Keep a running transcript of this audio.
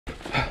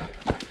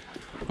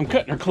I'm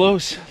cutting her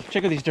close.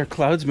 Check out these dark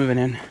clouds moving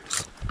in.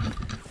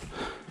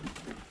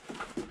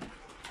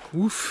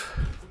 Oof.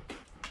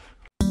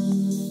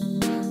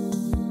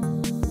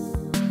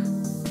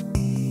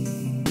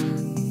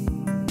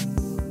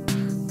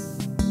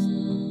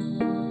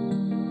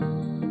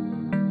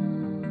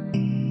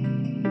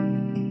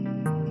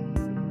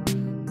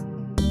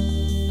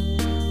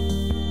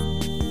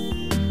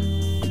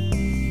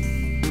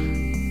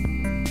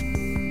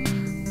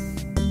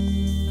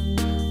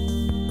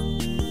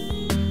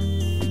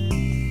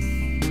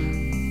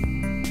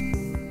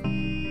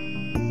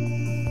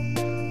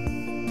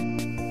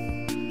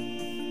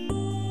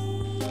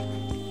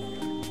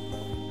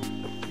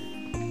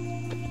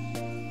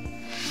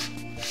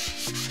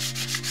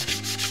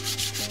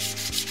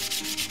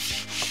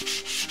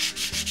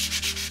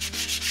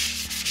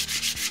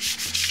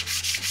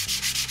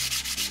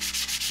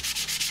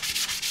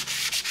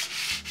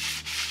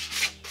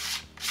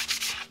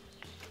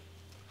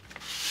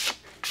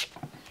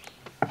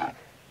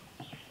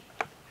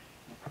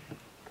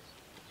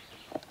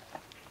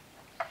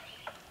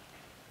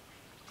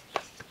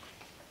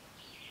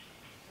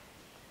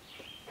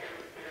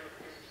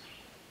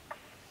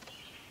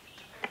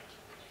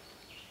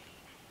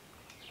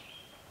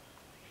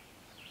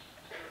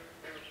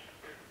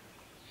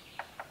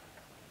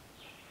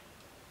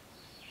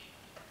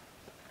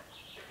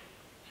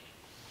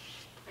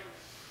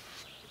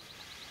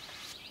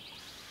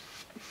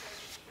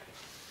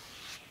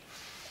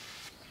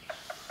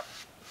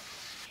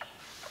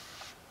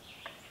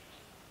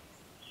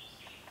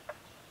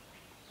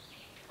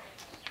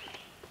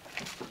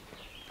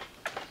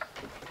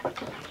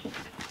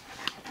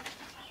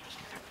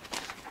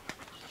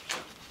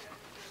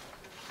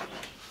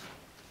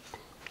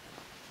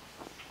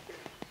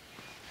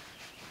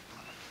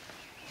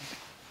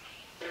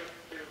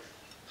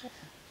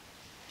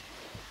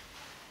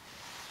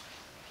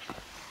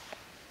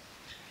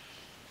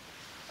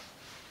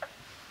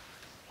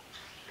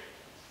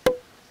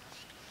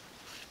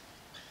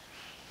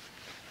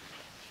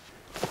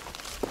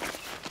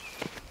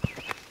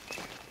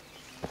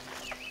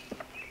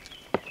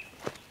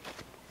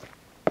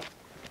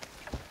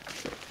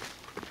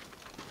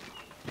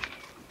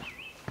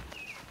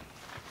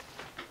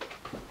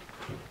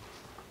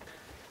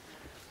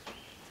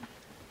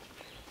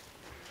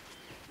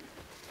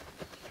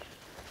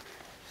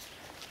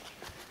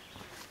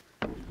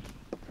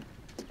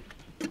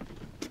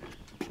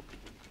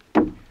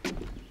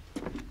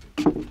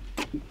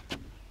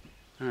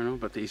 I don't know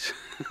about these.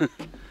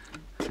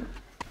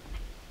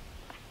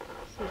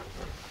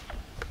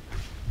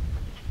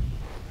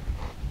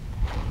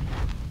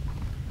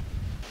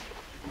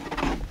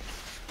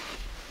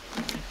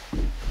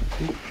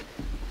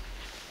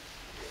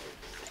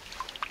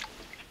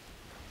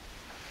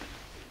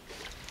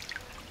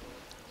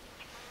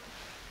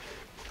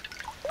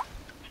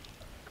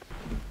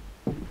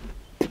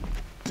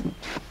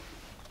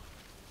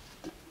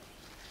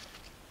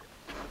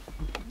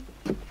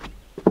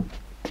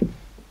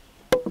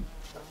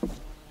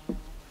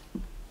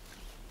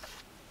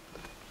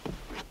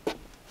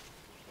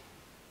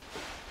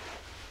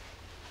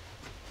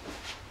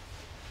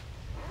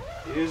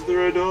 Is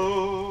there a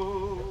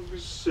dog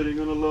sitting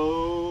on a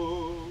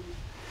log,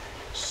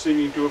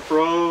 singing to a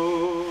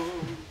frog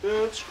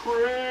that's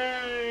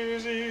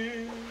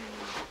crazy?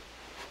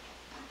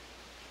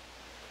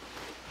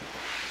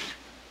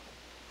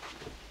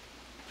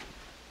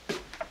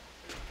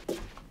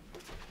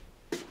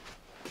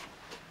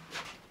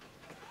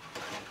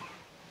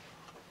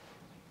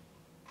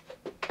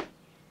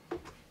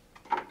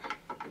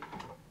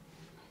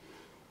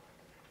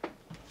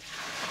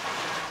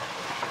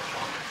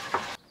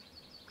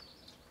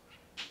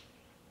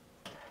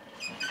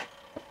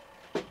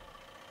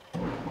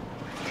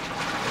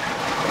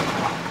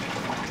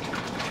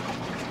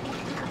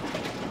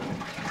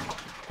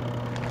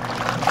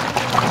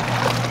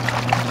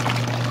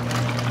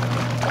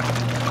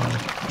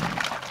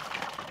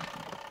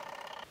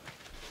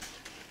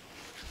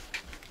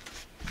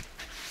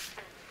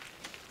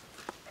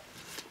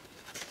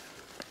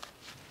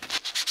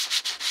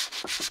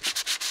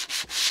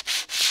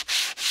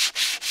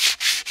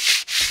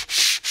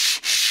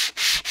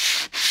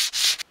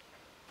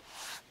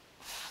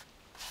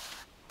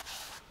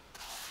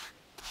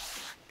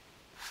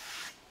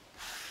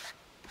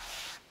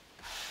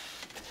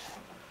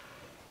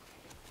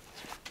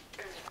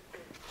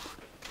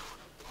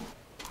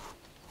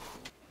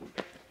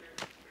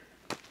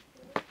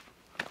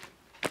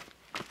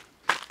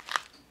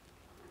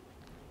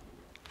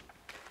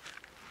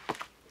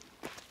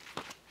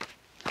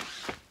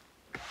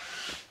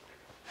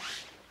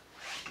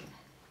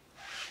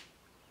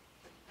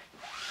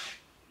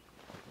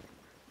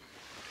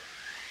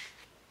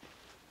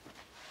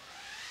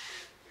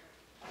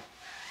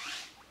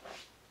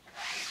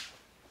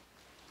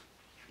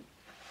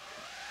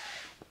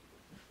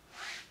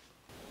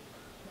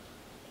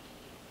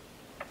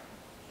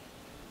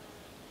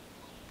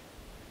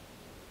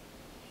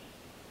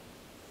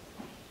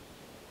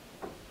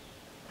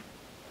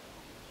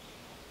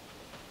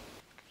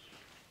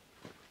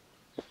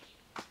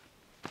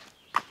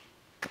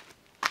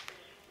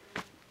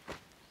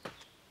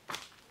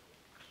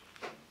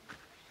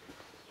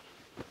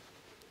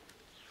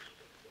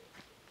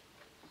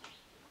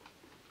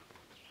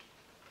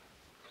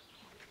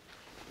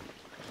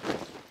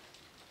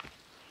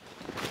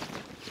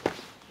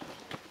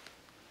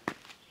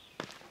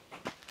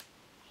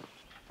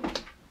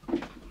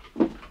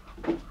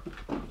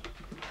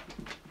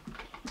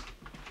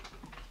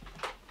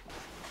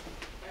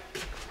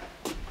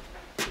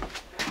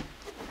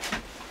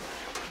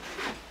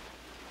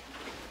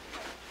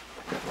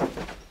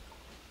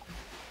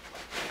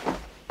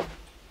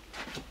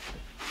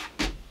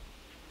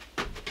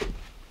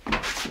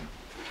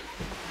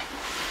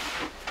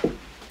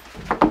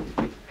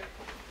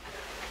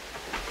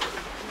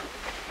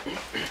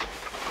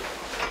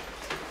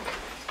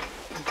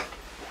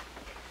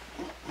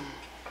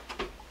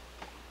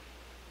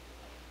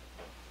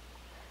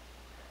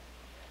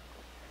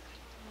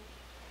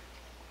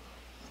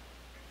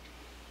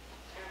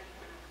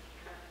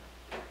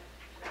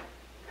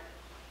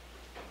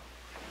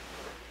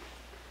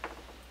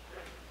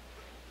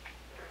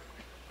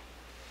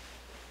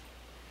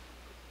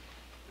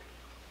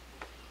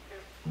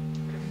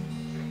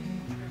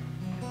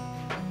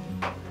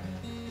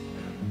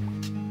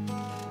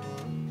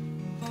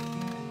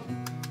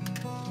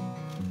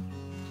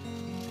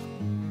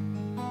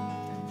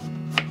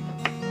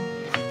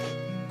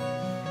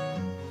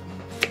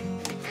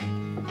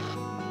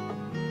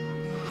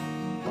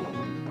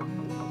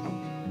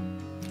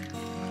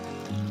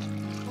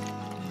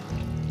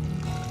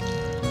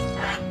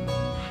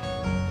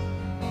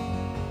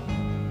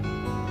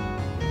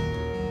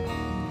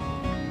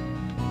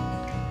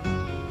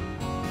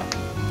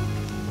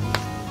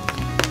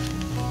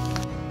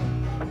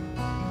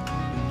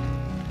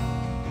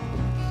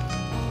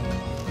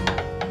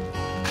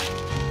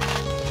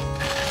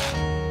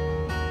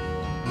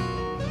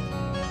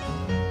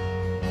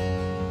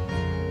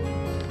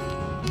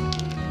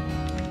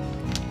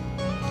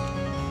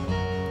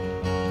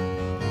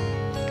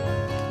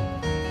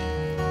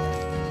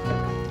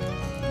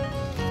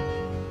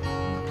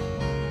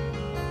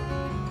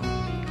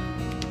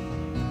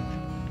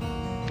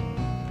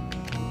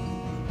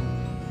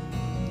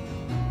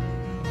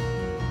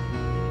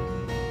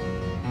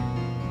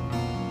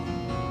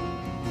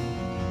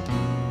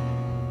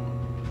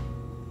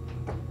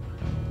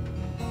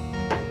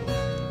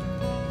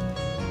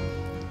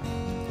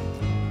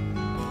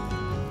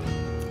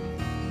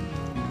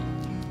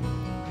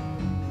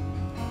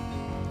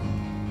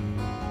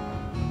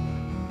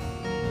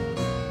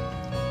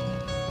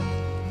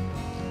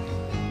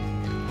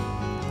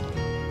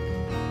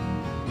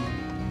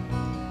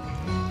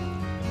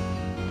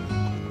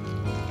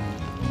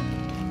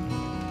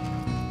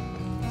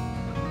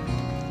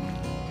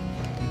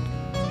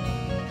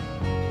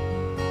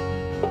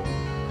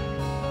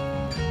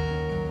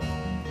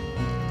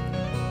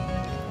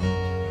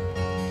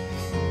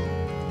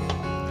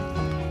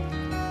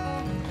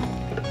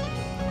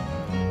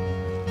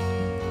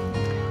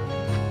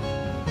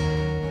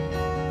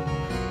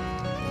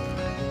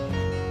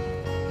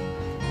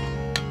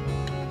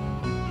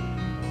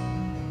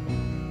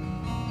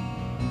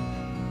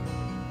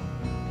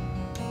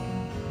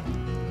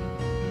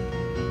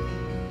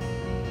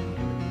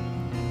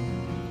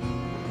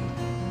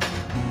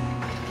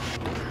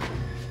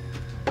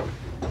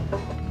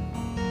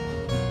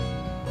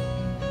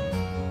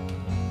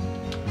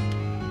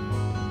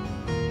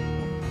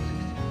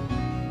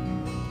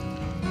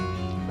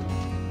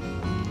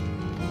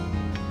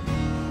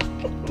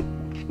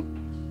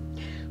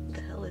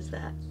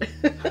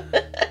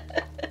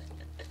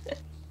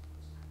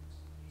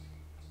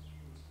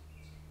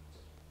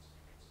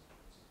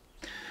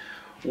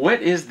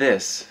 What is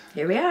this?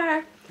 Here we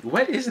are.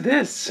 What is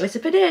this? It's a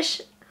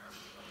padish.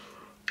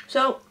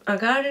 So I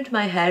got it into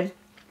my head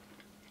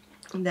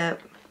that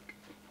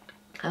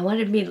I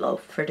wanted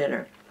meatloaf for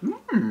dinner.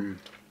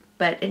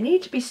 But it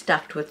needed to be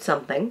stuffed with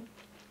something.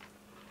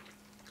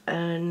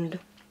 And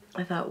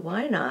I thought,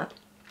 why not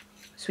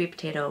sweet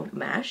potato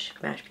mash,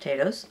 mashed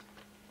potatoes.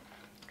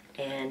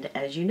 And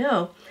as you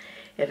know,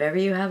 if ever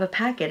you have a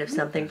packet of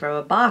something from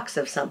a box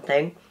of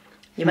something,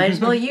 you might as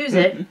well use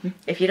it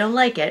if you don't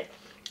like it.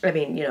 I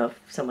mean, you know, if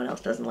someone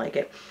else doesn't like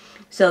it.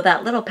 So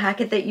that little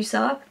packet that you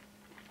saw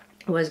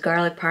was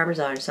garlic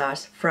parmesan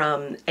sauce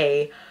from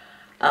a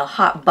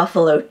hot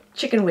buffalo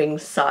chicken wing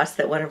sauce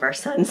that one of our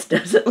sons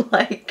doesn't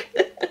like.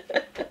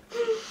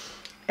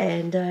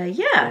 And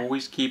yeah.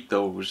 Always keep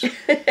those.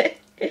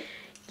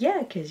 Yeah,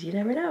 because you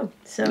never know.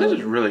 So this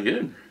is really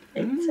good.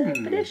 It's a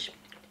padish.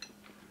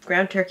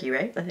 Ground turkey,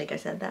 right? I think I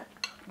said that.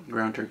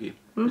 Ground turkey.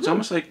 It's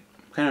almost like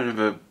kind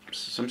of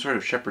some sort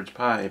of shepherd's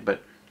pie,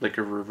 but like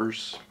a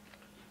reverse.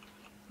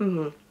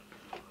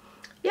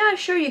 Yeah,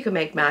 sure you can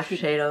make mashed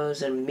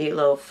potatoes and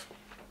meatloaf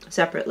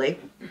separately,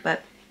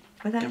 but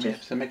I thought And we have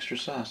just some extra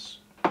sauce.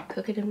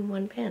 cook it in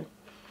one pan.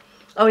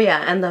 Oh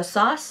yeah, and the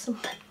sauce,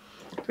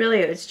 really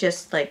it's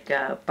just like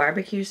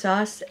barbecue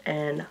sauce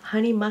and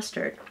honey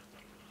mustard.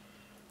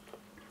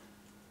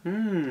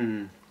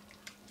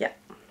 Yeah.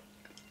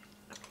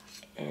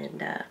 And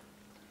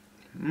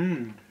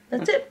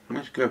that's it.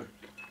 That's good.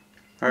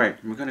 All right,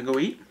 we're gonna go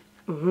eat.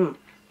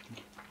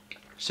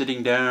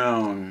 Sitting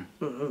down.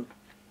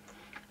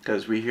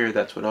 Because we hear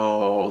that's what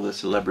all the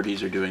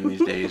celebrities are doing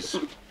these days.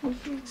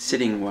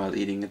 Sitting while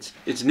eating.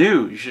 It's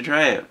new. You should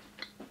try it.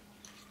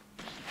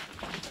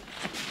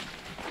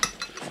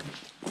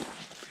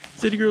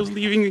 City Girl's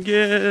leaving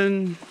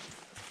again.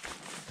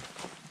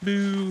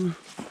 Boo.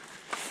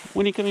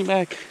 When are you coming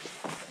back?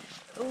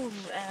 Oh,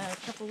 a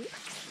couple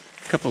weeks.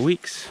 Couple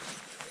weeks.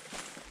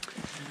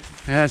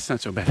 That's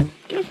not so bad.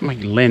 Get off my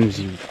lens,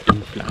 you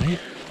fly.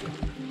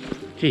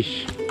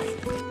 Sheesh.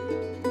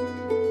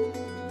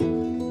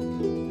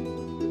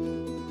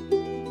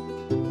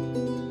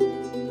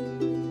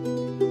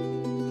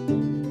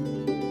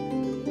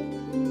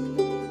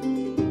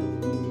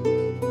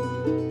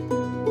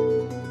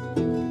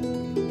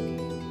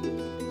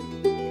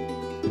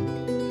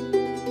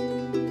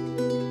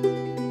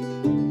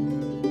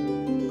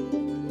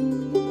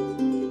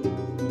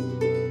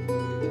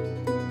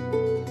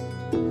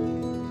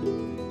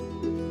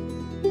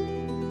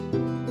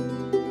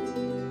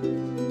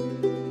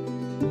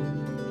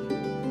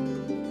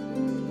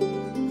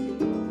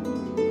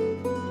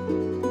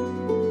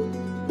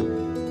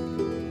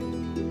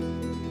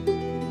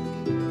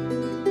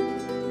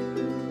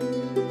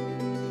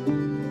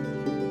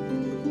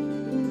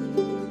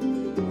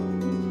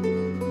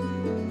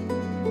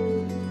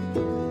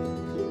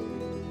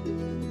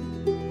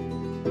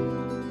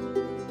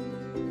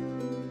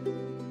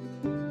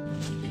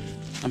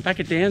 I'm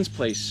back at Dan's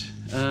place.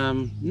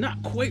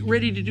 Not quite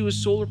ready to do a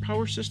solar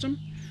power system.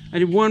 I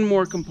need one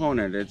more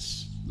component.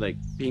 It's like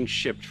being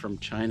shipped from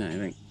China, I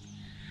think.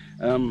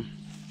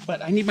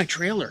 But I need my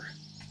trailer.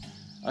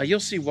 You'll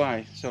see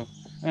why. So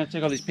I'm gonna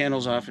take all these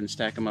panels off and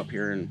stack them up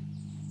here and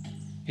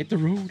hit the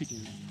road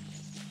again.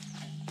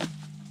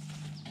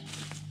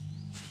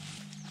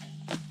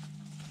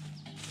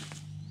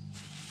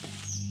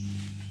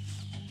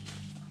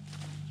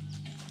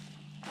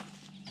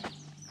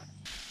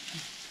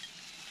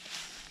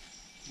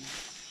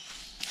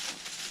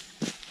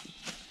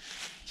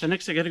 So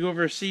next I gotta go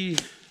over and see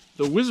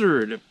the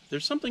wizard.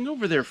 There's something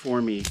over there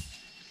for me. I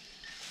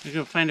gotta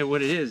go find out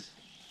what it is.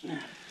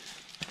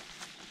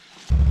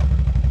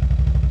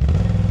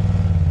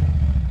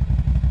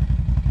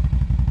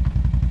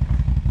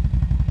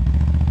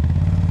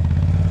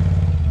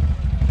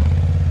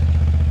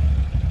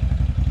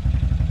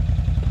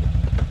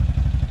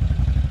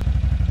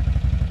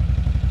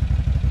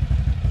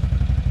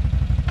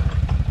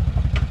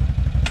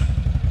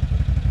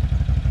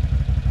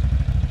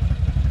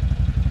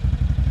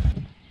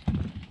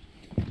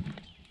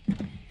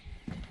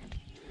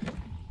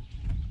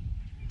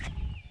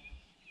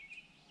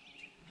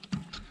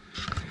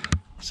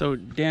 So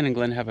Dan and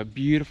Glenn have a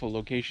beautiful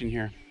location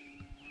here,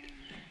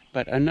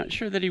 but I'm not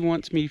sure that he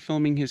wants me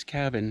filming his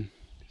cabin.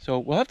 So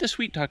we'll have to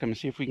sweet talk him and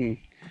see if we can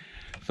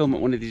film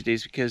it one of these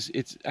days, because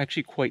it's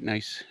actually quite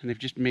nice and they've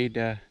just made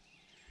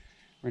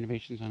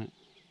renovations on it.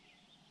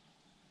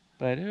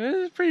 But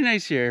it's pretty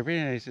nice here,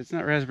 pretty nice. It's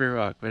not Raspberry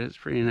Rock, but it's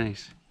pretty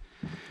nice.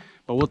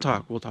 But we'll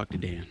talk to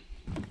Dan.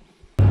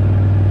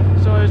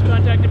 So I was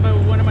contacted by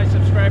one of my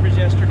subscribers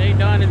yesterday,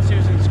 Don and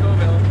Susan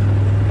Scoville.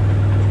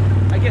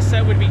 I guess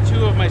that would be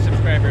 2 of my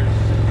subscribers.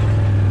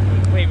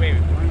 Wait.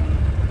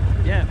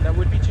 Yeah, that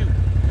would be 2.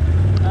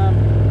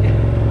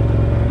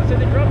 So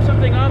they dropped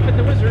something off at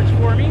the Wizards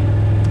for me.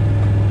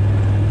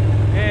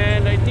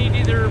 And I need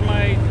either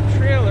my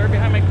trailer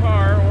behind my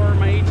car or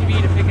my ATV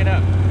to pick it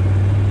up.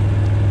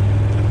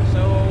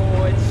 So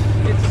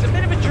it's a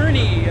bit of a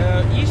journey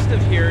east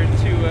of here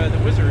to the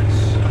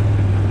Wizards.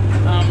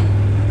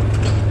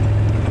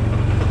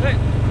 But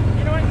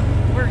you know what?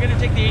 We're gonna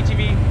take the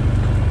ATV.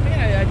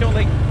 I don't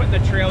like putting the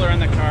trailer on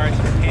the car. It's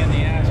a pain in the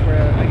ass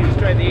where I can just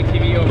drive the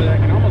ATV over there. I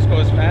can almost go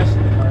as fast as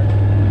the car.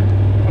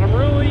 But I'm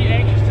really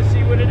anxious to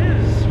see what it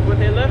is, what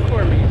they left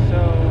for me.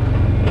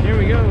 So here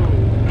we go.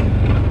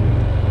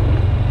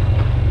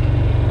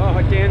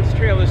 Oh, Dan's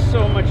trail is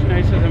so much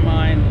nicer than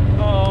mine.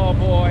 Oh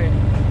boy.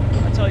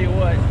 I'll tell you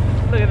what.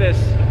 Look at this.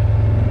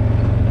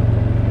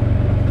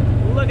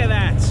 Look at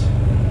that.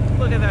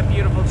 Look at that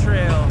beautiful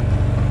trail.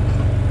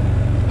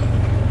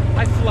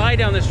 I fly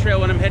down this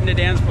trail when I'm heading to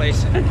Dan's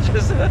place.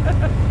 Just,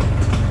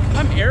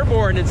 I'm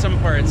airborne in some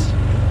parts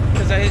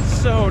because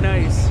it's so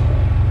nice.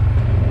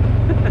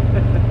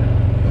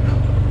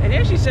 And he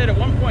actually said at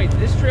one point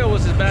this trail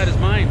was as bad as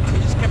mine. He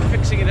just kept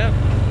fixing it up.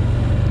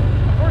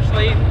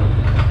 Unfortunately,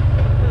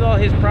 this is all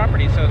his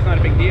property, so it's not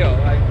a big deal.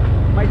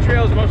 My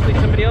trail is mostly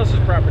somebody else's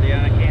property,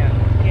 and I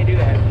can't do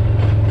that.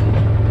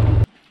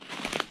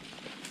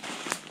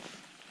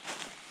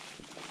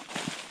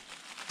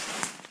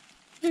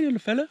 Hey, little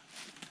fella.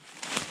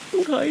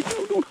 Don't hide,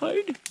 no, don't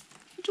hide.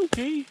 It's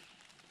okay.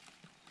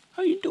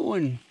 How you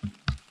doing?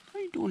 How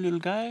you doing, little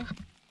guy?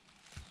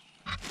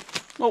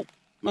 Oh,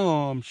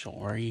 I'm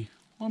sorry.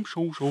 I'm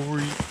so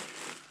sorry.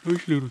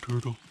 Nice little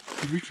turtle.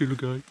 Nice little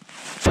guy.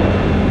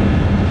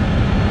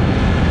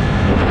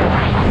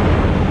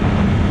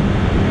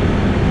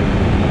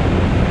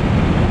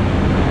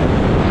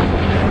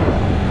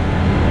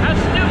 How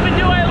stupid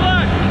do I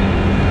look?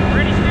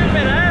 Pretty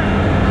stupid, huh?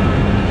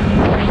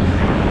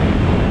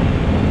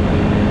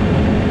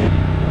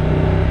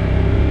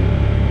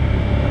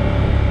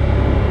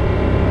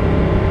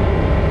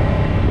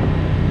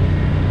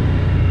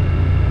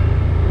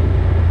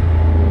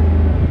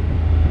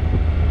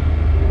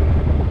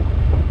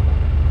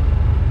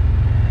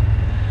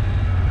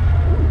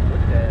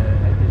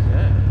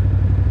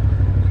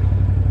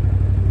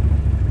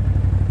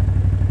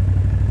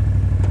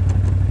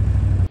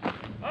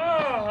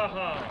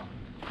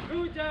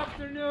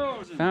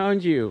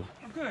 Found you.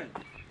 Oh, good.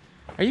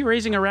 Are you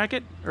raising a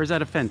racket, or is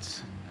that a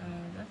fence?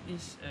 That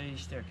is a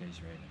staircase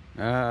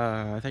railing.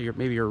 I thought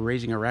maybe you're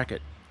raising a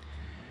racket.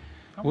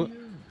 How Well, are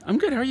you? I'm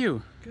good. How are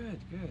you? Good.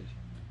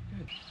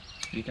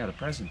 You got a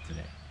present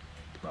today.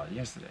 Well,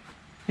 yesterday.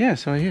 Yeah,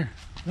 so I hear.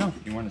 No,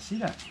 you want to see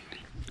that?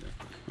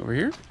 Over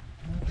here?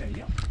 Okay,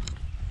 yeah.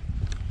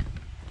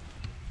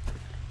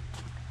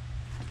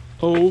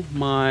 Oh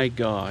my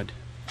God.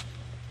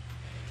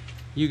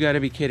 You gotta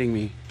be kidding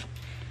me.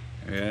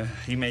 Yeah,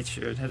 he made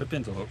sure it had a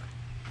pintle hook.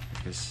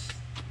 Because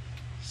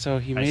So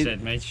he I made.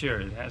 said made sure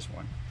it has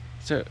one.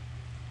 So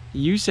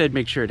you said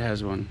make sure it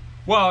has one.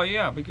 Well,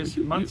 yeah, because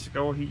You- months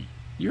ago he...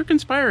 You're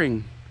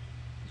conspiring.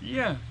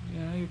 Yeah,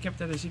 you kept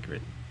that a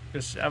secret.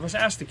 Because I was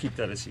asked to keep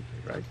that a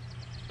secret, right?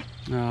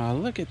 Oh,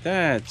 look at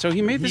that. So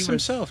he made He this was-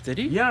 himself, did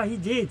he? Yeah, he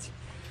did.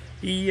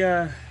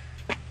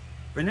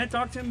 When I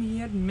talked to him, he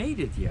hadn't made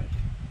it yet.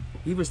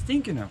 He was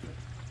thinking of it.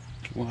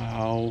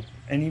 Wow.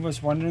 And he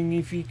was wondering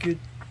if he could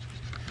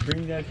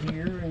bring that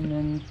here and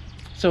then...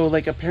 So,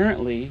 like,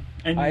 apparently,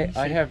 And I he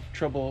said- have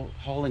trouble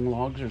hauling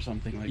logs or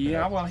something like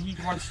Yeah, that. well, he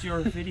watched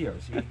your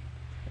videos.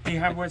 He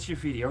had watched your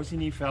videos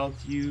and he felt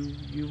you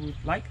would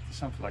like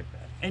something like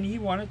that. And he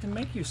wanted to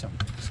make you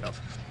something. So,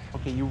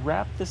 Okay, you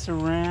wrap this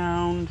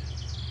around.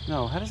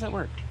 No, how does that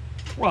work?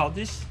 well,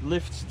 this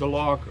lifts the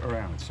log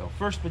around. So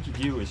first what you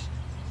do is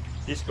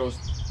this goes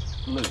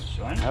loose,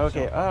 right?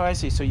 Okay, So, oh, I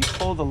see. So you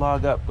pull the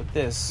log up with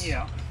this.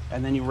 yeah.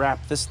 And then you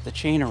wrap the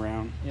chain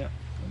around. Yeah.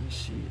 Let me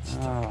see. It's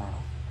Oh,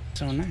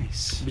 so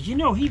nice. But you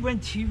know, he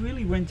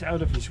really went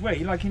out of his way.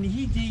 Like, and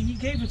he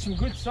gave it some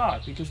good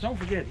thought, because don't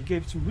forget, he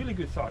gave it some really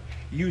good thought.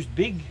 He used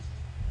big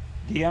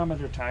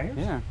diameter tires.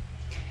 Yeah.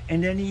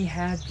 And then he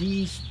had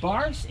these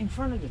bars in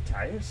front of the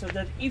tire, so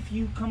that if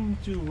you come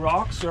to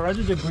rocks or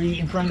other debris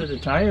in front of the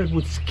tire, it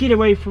would skid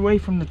away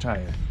from the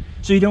tire.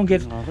 So you don't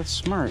get Oh, that's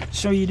smart.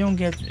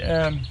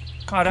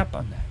 caught up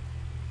on that.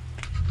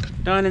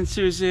 Don and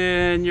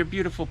Susan, you're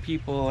beautiful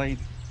people. I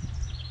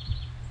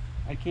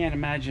can't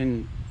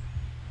imagine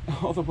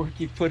all the work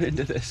you put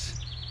into this.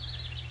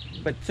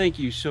 But thank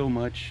you so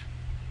much.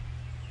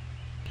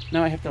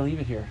 Now I have to leave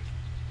it here.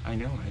 I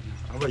know.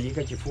 Oh, well, you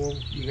got your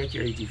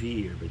ATV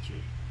here, but you.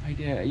 I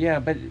did, yeah.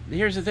 But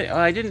here's the thing.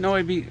 I didn't know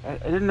I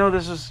didn't know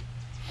this was.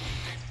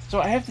 So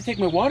I have to take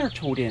my water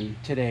tote in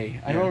today.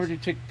 I've Yes. already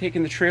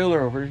taken the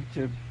trailer over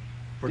to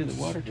Put do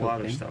the water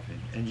tote thing. stuff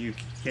in, and you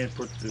can't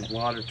put the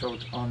water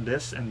tote on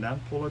this and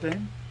then pull it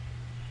in.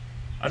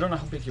 I don't know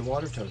how big your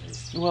water tote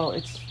is. Well,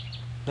 it's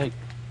like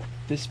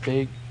this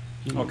big.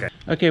 You know. Okay.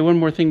 Okay, one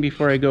more thing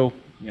before I go.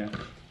 Yeah.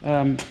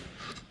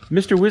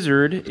 Mr.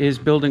 Wizard is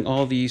building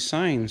all these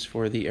signs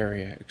for the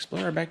area.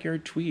 Explore our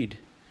backyard Tweed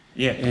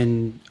Yeah.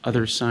 and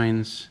other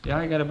signs. Yeah,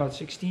 I got about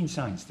 16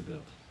 signs to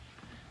build.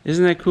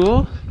 Isn't that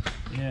cool?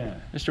 Yeah.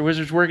 Mr.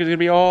 Wizard's work is going to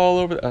be all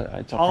over.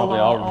 It's probably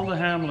All the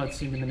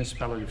hamlets in the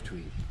municipality of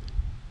Tweed.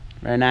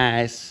 Very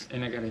nice.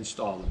 And I got to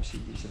install them. See,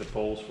 these are the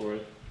poles for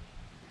it.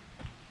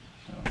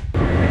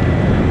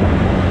 So.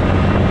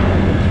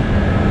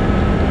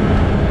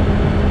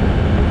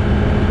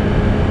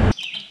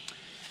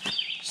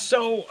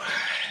 So,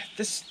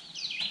 this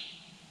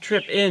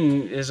trip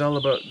in is all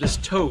about this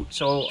tote.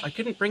 So I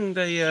couldn't bring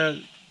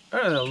the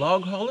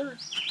log hauler.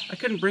 I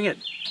couldn't bring it.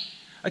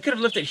 I could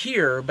have left it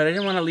here, but I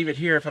didn't want to leave it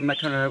here if I'm not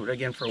coming out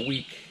again for a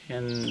week.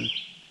 And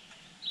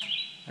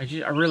I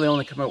really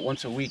only come out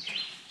once a week.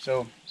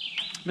 So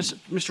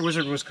Mr.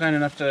 Wizard was kind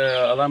enough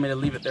to allow me to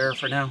leave it there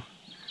for now.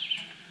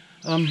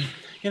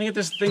 Gonna get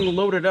this thing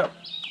loaded up,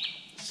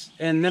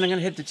 and then I'm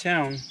gonna head to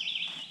town.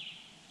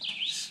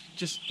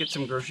 Just get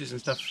some groceries and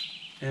stuff.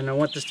 And I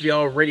want this to be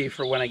all ready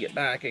for when I get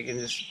back. I can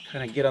just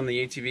kind of get on the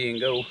ATV and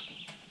go.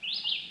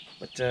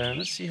 But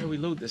let's see how we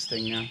load this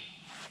thing now.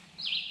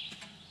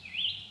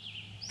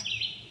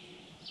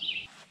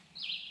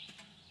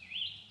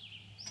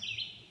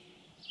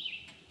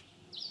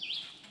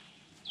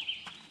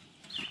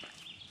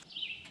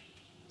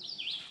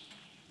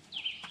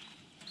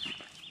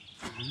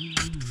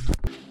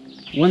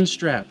 One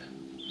strap.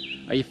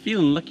 Are you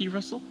feeling lucky,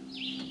 Russell?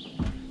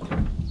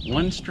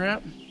 One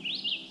strap?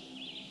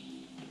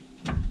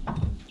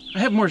 I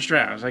have more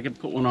straps. I could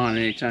put one on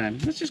anytime.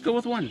 Let's just go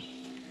with one.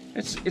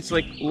 It's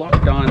like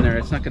locked on there.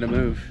 It's not going to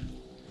move.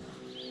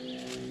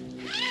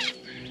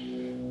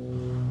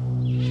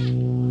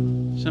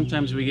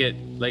 Sometimes we get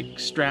like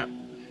strap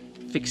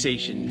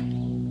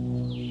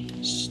fixation.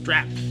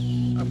 Strap.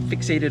 I'm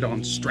fixated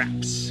on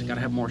straps. Gotta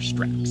have more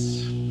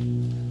straps.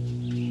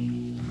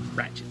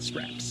 Ratchet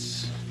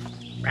straps.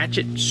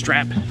 Ratchet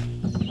strap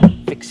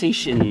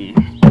fixation.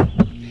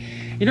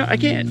 You know, I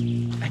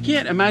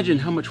can't imagine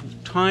how much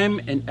time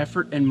and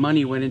effort and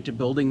money went into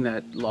building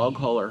that log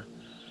hauler.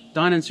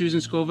 Don and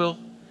Susan Scoville,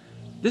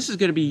 this is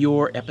going to be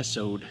your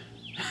episode.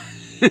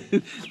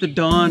 The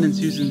Don and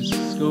Susan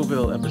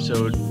Scoville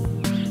episode.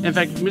 In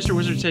fact, Mr.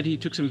 Wizard said he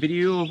took some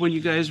video of when you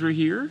guys were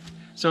here.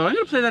 So I'm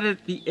going to play that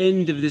at the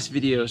end of this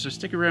video, so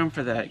stick around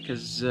for that,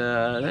 because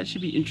that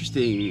should be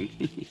interesting.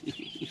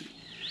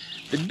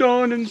 The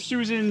Don and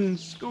Susan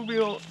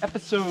Scoville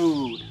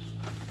episode.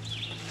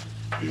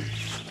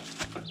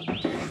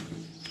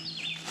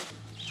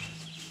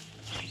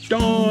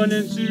 Don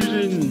and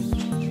Susan.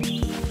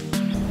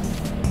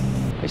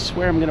 I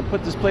swear I'm gonna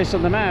put this place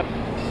on the map.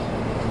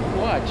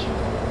 Watch.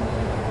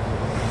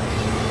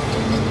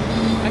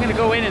 I'm gonna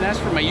go in and ask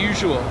for my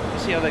usual.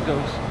 See how that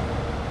goes.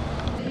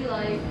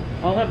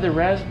 I'll have the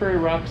Raspberry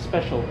Rock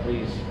Special,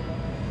 please.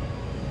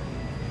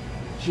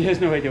 She has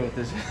no idea what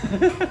this is.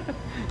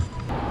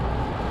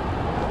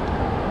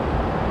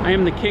 I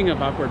am the king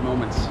of awkward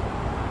moments.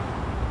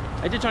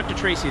 I did talk to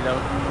Tracy though.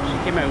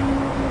 She came out.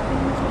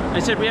 I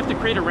said we have to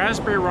create a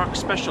Raspberry Rock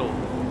Special.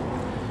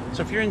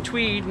 So if you're in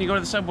Tweed and you go to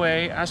the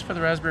subway, ask for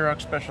the Raspberry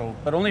Rock Special,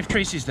 but only if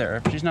Tracy's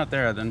there. If she's not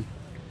there, then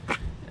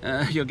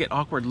you'll get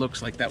awkward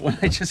looks like that one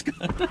I just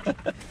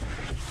got.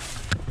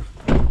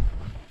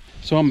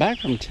 So I'm back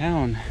from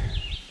town.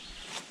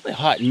 Really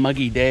hot and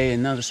muggy day,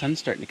 and now the sun's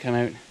starting to come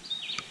out.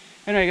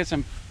 Anyway, I got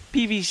some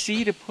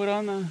PVC to put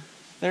on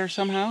there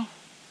somehow.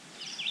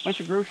 Bunch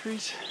of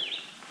groceries.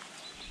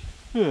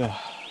 Ugh.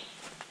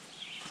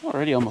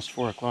 Already almost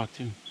 4 o'clock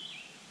too.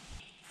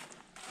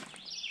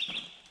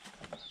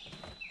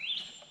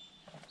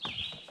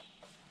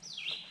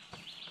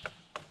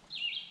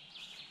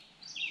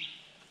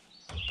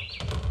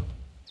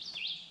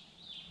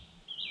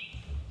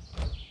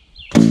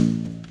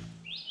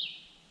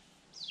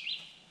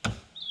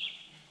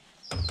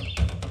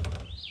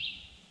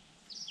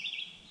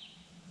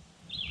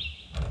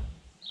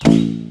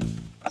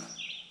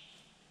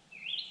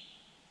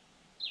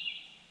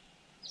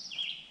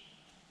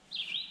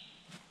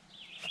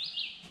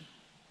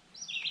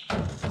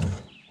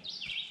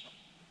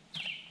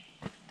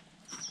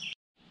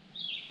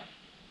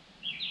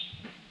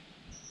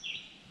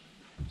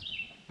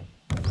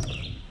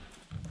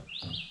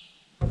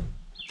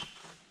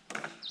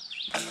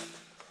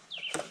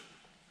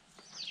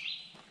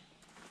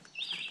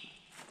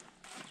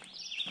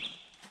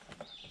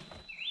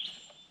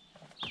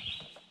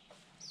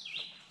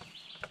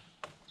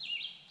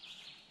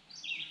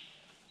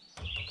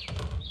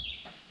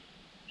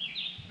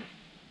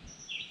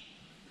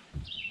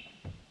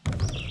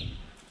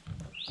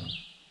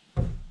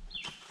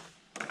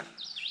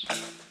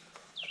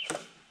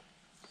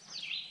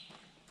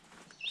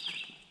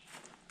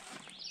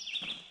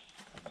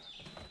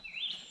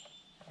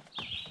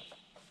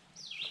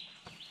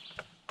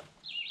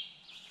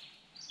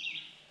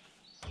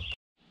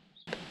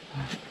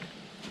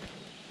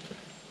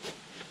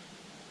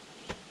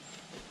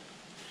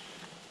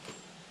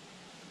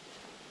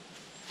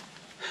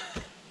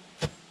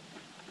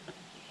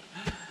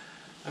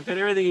 I've got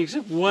everything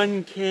except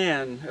one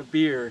can of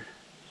beer.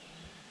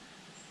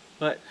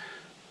 But,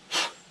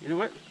 you know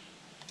what?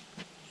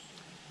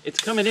 It's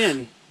coming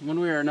in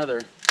one way or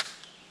another.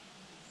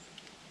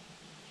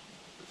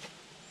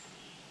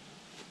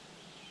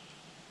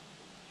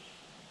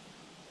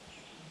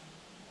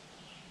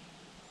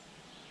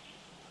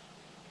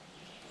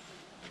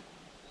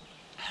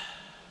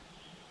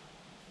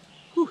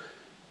 Whew.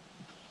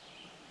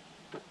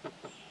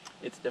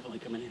 It's definitely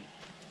coming in.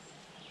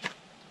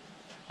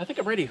 I think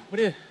I'm ready. What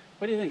do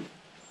you think?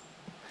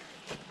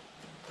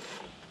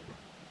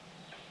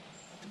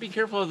 To be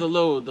careful of the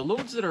load. The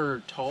loads that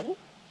are tall,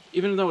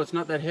 even though it's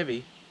not that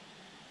heavy,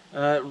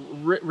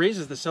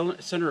 raises the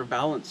center of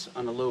balance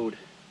on a load.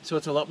 So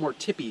it's a lot more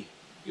tippy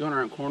going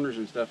around corners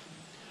and stuff,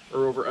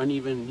 or over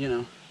uneven, you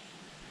know.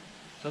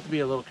 So have to be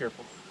a little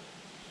careful.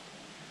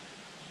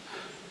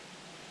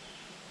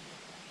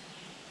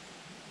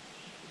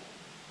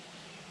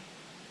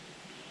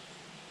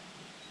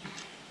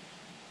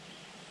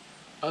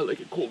 I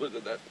like it colder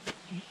than that.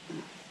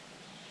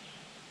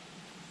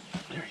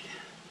 All right.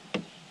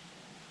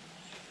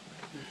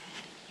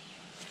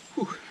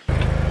 Whew.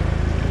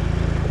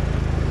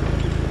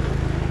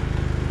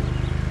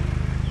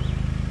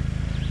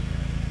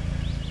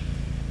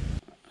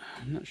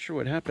 I'm not sure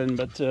what happened,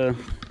 but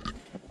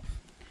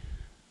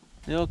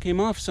they all came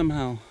off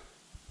somehow.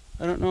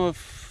 I don't know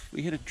if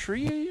we hit a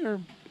tree or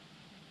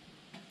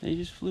they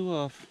just flew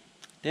off.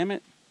 Damn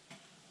it.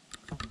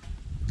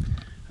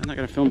 I'm not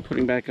going to film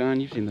putting back on.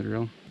 You've seen the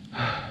drill.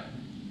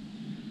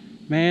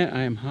 Man,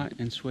 I am hot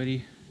and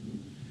sweaty.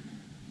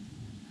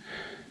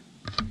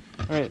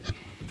 Alright,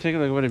 take a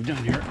look at what I've done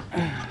here.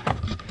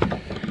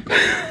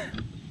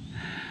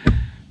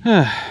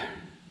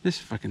 This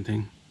fucking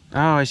thing.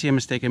 Oh, I see a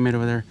mistake I made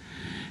over there.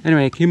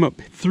 Anyway, I came up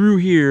through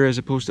here as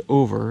opposed to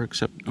over,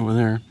 except over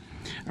there.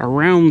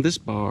 Around this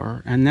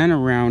bar, and then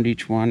around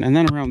each one, and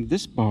then around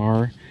this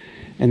bar,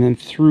 and then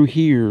through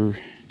here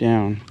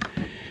down.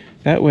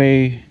 That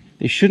way,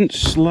 they shouldn't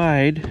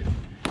slide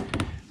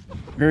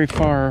very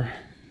far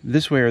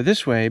this way or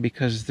this way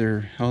because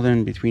they're held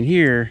in between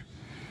here,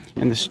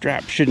 and the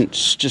strap shouldn't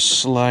just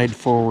slide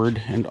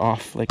forward and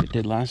off like it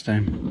did last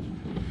time.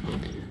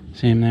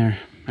 Same there.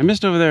 I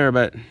missed over there,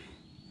 but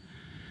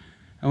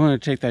I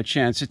wanted to take that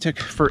chance. It took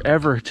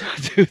forever to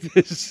do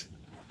this.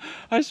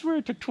 I swear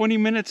it took 20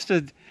 minutes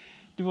to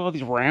do all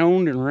these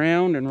round and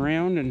round and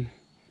round, and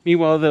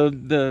meanwhile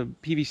the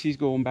PVC's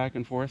going back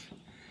and forth.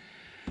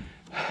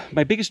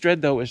 My biggest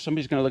dread, though, is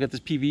somebody's going to look at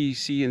this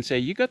PVC and say,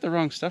 you got the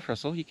wrong stuff,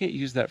 Russell. You can't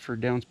use that for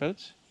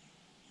downspouts.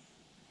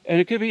 And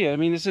it could be. I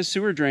mean, this says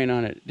sewer drain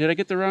on it. Did I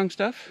get the wrong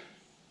stuff?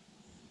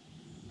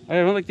 I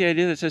don't like the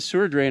idea that it says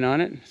sewer drain on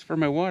it. It's for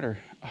my water.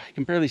 Oh, I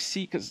can barely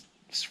see because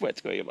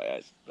sweat's going in my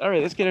eyes. All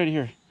right, let's get out of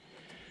here.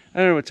 I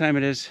don't know what time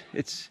it is.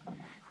 It's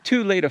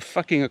too late a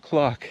fucking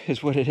o'clock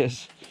is what it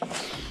is.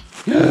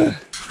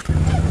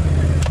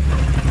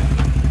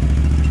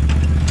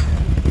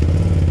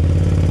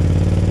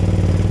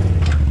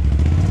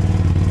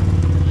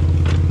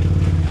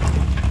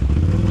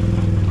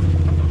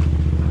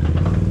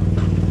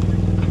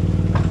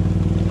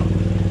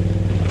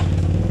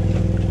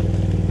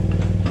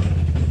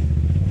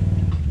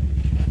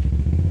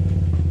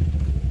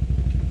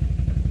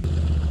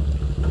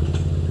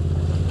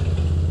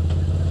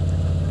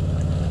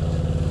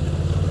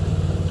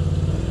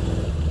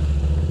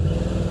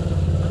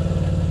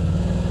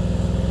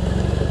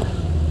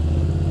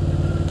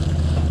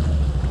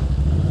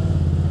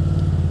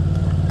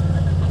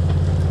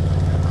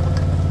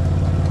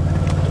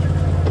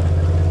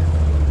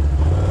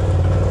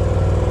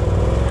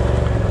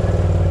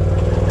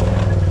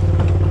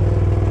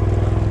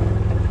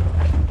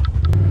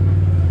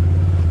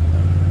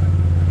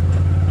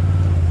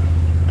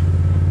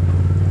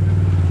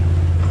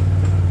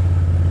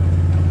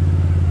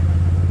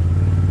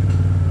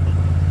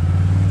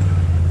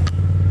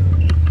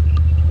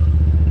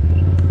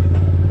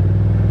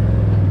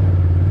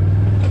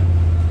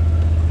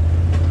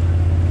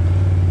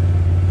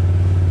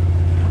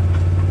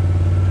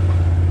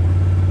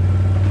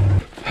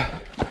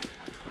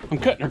 I'm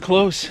cutting her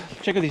close.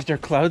 Check out these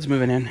dark clouds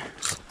moving in.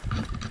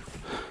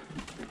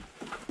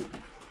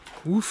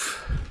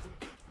 Woof.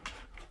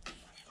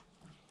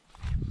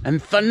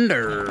 And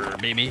thunder,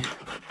 baby.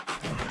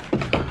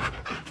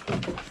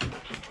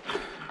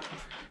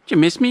 Did you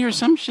miss me or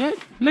some shit?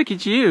 Look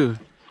at you.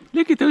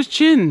 Look at those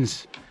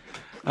chins.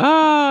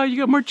 Oh, you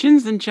got more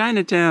chins than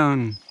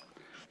Chinatown.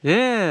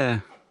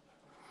 Yeah.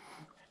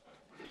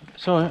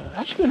 So I've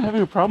actually been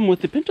having a problem with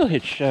the pintle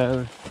hitch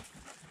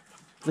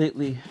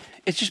lately.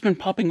 It's just been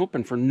popping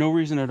open for no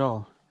reason at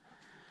all.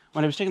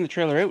 When I was taking the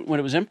trailer out, when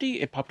it was empty,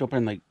 it popped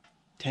open like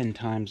 10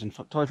 times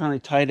until I finally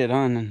tied it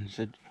on and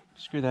said,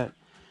 screw that.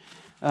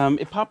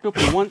 It popped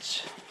open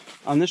once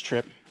on this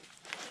trip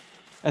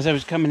as I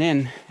was coming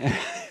in.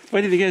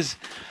 Funny thing is,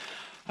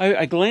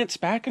 I glanced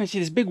back and I see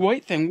this big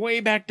white thing way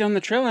back down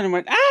the trailer and I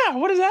went, ah,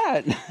 what is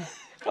that?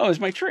 Oh, it's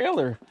my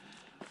trailer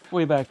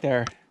way back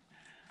there.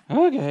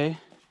 Okay.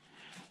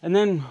 And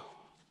then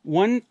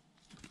one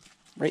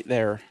right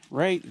there.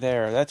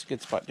 That's a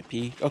good spot to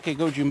pee. Okay,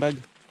 go, Junebug.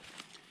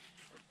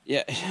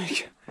 Yeah,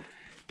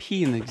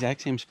 pee in the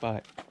exact same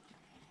spot.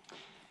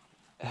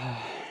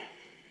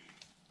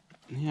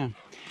 Yeah.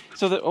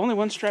 So the only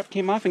one strap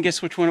came off, and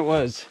guess which one it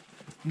was?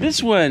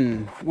 This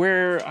one,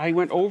 where I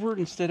went over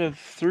instead of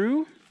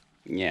through.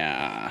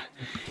 Yeah.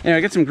 Anyway,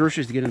 I got some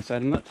groceries to get inside.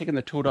 I'm not taking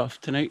the tote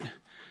off tonight.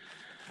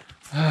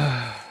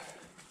 I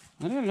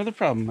got another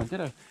problem.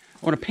 I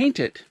want to paint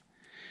it.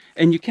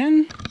 And you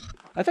can,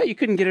 I thought you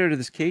couldn't get out of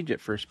this cage at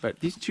first,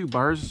 but these two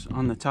bars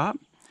on the top,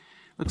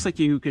 looks like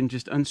you can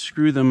just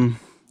unscrew them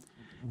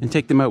and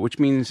take them out, which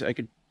means I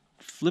could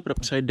flip it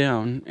upside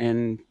down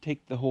and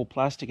take the whole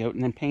plastic out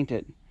and then paint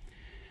it.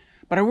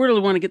 But I really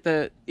want to get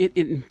the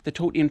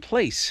tote in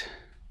place.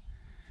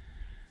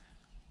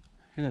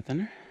 Hear that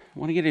thunder? I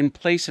want to get it in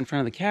place in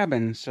front of the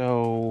cabin,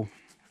 so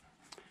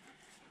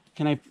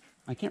I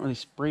can't really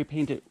spray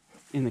paint it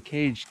in the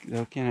cage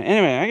though, can I?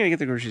 Anyway, I gotta get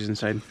the groceries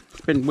inside. It's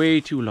been way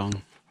too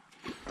long.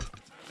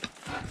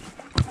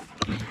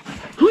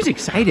 Who's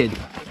excited?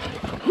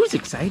 Who's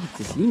excited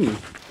to see me?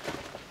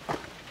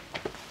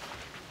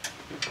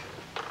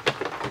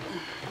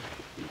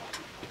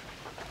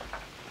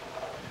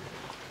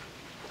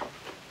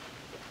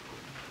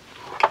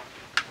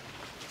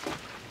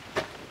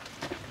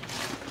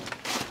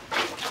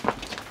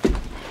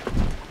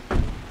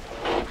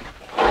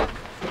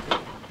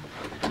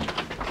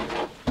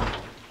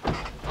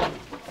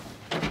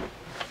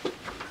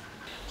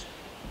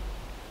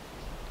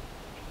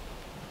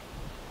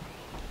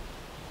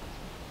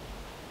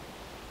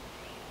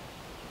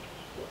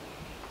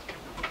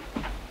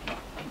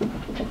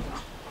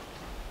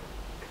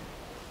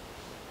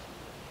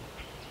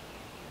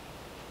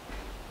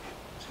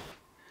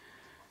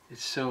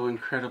 It's so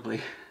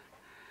incredibly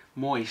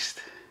moist.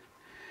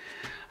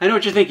 I know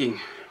what you're thinking.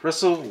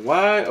 Russell,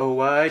 why, oh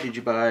why did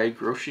you buy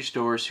grocery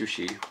store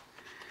sushi?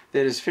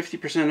 That is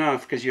 50%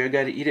 off because you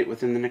got to eat it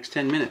within the next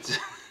 10 minutes.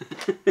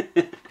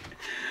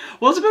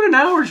 Well, it's about an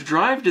hour's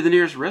drive to the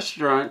nearest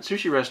restaurant,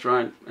 sushi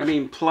restaurant. I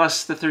mean,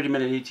 plus the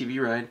 30-minute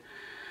ATV ride.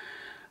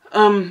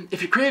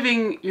 If you're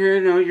craving your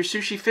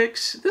sushi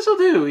fix, this'll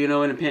do, in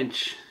a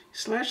pinch.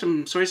 Slash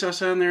some soy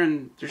sauce on there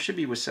and there should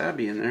be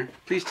wasabi in there.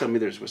 Please tell me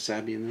there's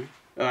wasabi in there.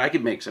 Oh, I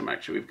could make some,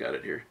 actually. We've got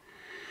it here.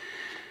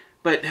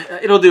 But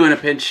it'll do in a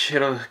pinch.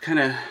 It'll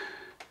kind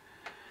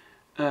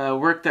of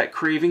work that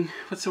craving.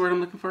 What's the word I'm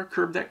looking for?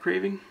 Curb that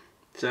craving.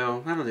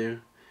 So, that'll do.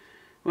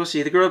 We'll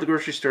see. The girl at the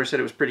grocery store said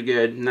it was pretty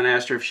good. And then I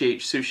asked her if she ate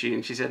sushi,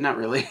 and she said, not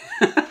really.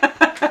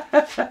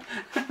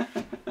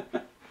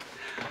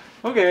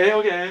 Okay,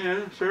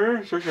 yeah,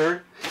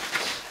 sure.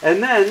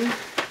 And then,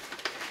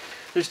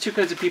 there's two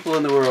kinds of people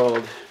in the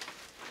world.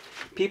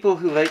 People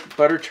who like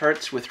butter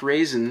tarts with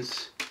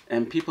raisins,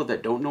 and people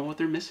that don't know what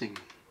they're missing.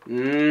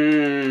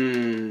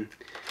 There's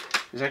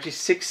actually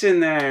 6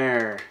 in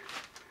there.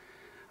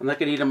 I'm not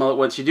gonna eat them all at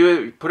once. You do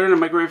it, you put it in a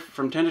microwave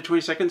from 10 to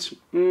 20 seconds.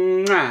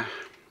 I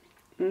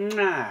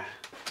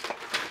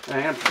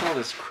gotta put all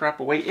this crap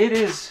away. It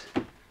is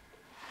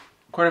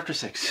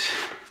 6:15.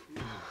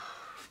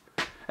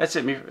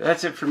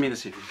 That's it for me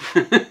this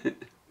evening.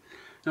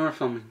 No more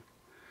filming.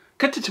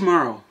 Cut to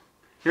tomorrow.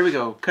 Here we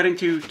go. Cutting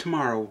to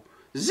tomorrow.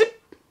 Zip!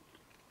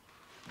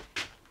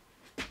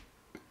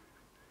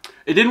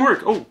 It didn't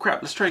work. Oh,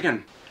 crap. Let's try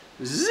again.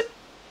 Zip!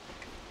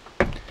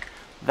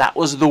 That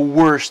was the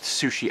worst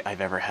sushi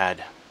I've ever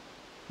had.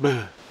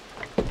 Buh.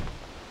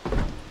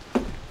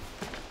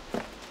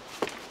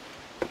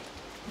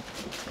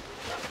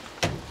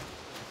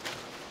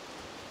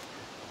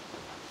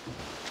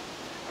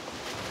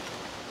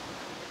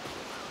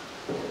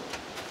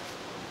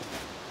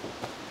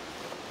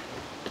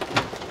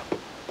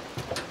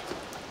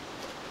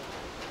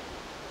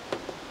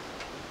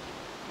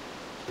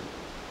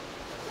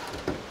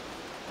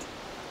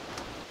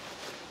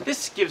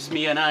 This gives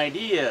me an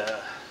idea.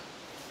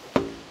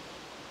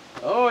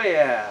 Oh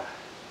yeah.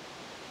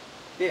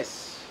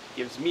 This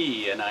gives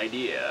me an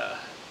idea.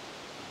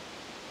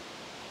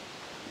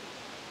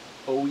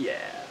 Oh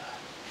yeah.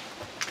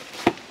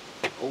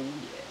 Oh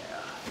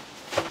yeah.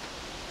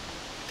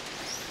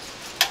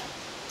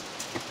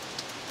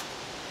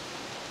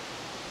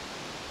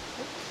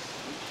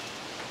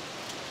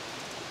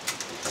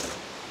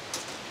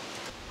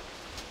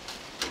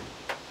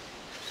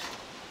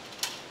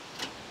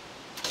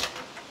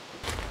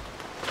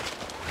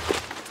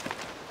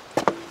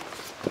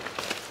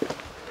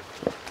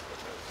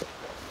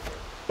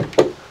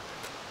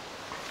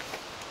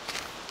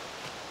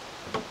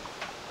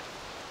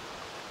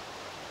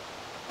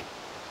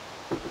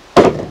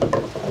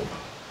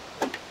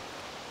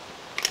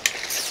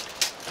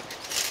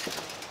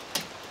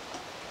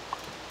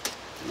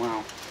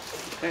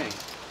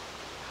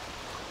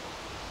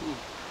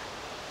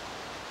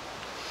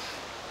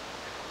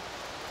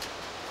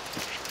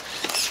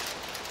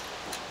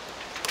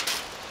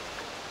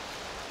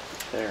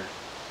 There.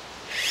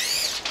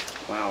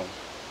 Wow.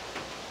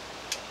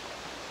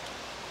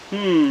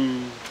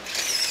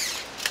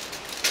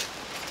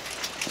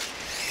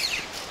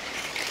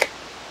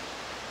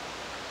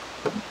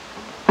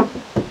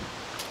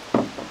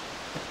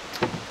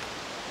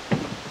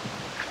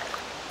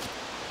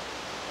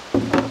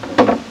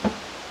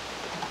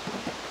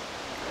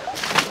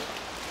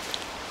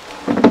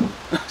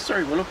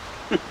 Sorry, Willow.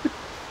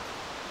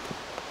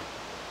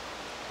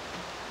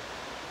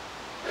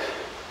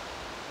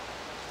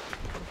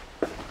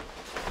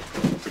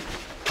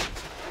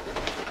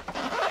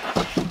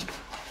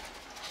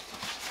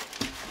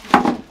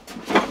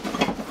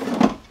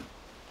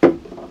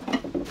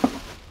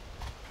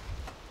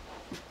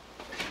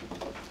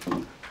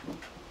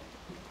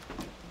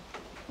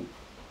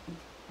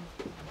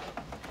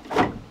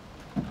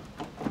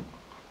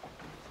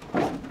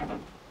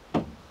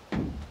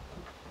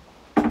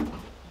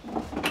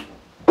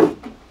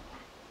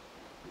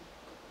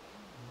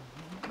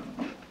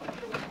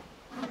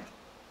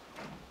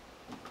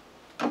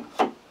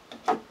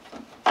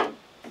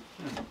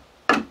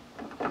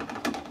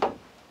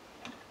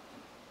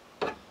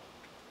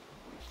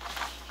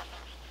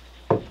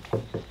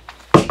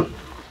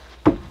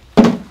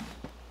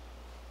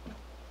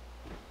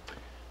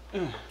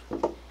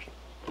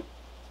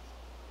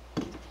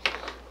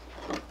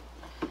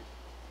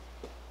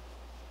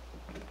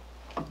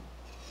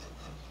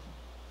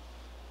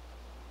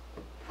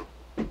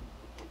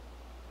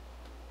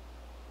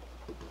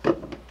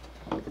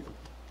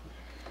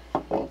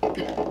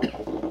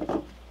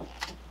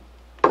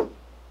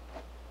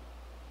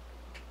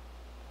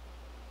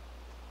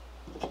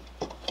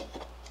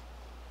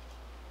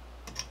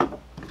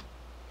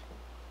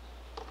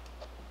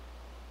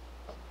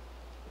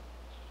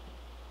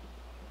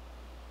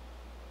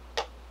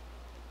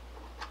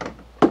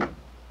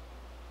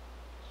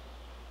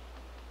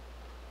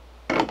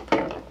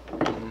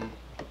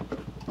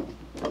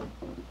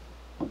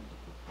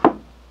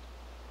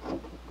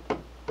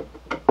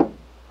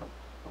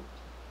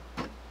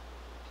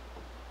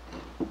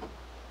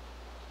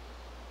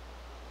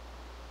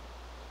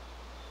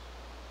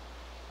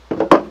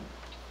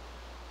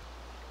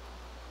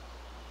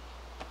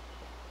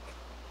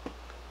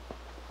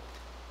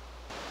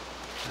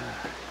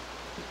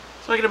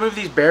 So I gotta move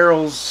these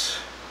barrels,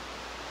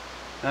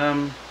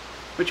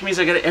 which means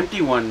I gotta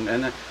empty one,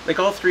 and like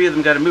all three of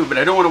them gotta move, but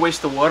I don't want to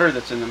waste the water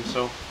that's in them,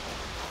 so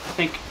I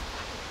think,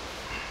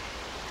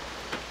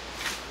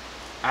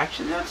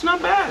 actually that's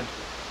not bad.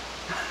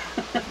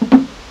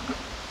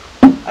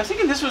 I was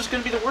thinking this was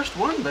gonna be the worst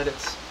one, but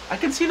I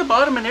can see the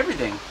bottom and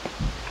everything.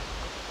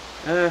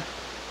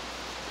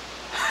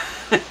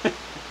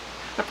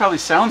 That probably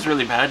sounds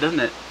really bad, doesn't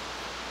it?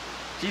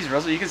 Jeez,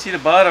 Russell, you can see the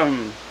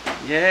bottom.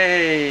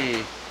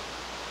 Yay!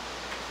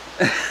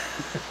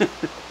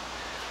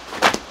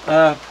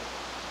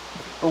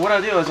 But what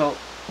I'll do is I'll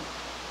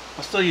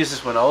still use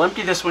this one. I'll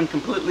empty this one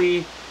completely,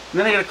 and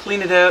then I gotta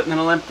clean it out, and then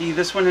I'll empty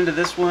this one into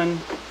this one.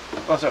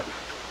 Also,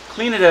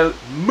 clean it out,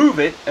 move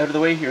it out of the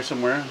way here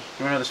somewhere,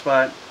 to another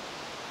spot,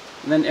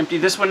 and then empty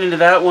this one into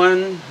that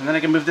one, and then I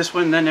can move this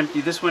one, and then empty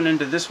this one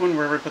into this one,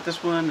 wherever I put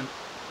this one.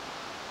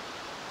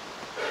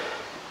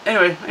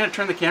 Anyway, I'm gonna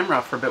turn the camera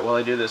off for a bit while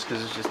I do this,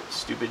 because it's just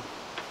stupid.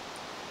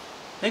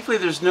 Thankfully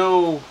there's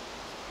no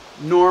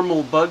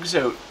normal bugs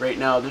out right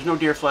now. There's no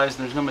deer flies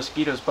and there's no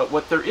mosquitoes, but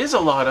what there is a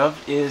lot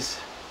of is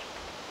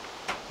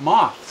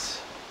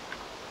moths.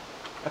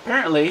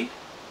 Apparently,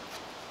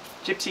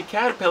 gypsy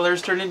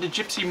caterpillars turn into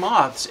gypsy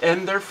moths,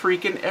 and they're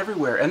freaking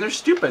everywhere. And they're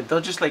stupid. They'll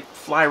just like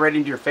fly right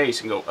into your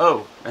face and go,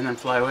 oh, and then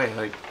fly away.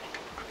 Like,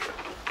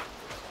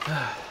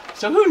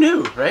 so who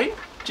knew, right?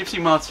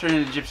 Gypsy moths turn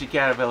into gypsy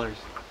caterpillars.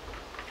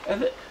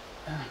 And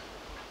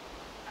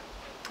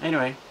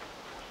anyway,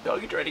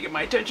 doggy tried to get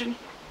my attention.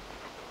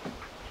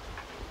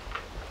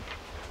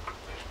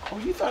 Oh,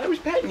 you thought I was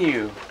petting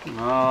you.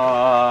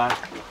 Aww.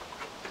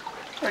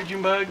 Sorry,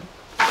 Junebug.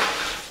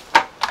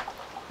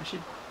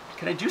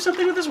 Can I do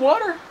something with this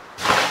water?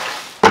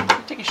 Can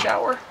I take a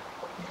shower? Do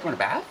you want a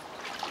bath?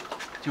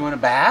 Do you want a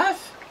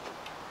bath?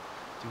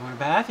 Do you want a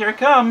bath? Here it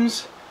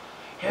comes.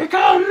 Here it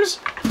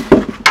comes.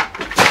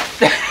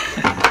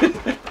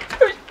 I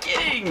was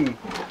kidding.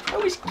 I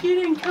was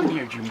kidding. Come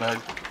here,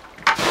 Junebug.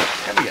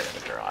 Come here,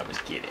 little girl. I was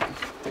kidding.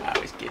 I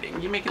was kidding.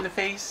 You making the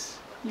face?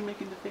 You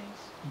making the face?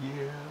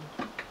 Yeah.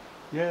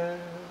 Yeah.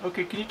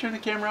 Okay, can you turn the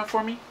camera off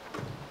for me?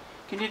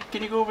 Can you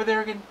go over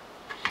there again?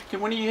 Can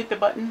one of you hit the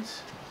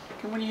buttons?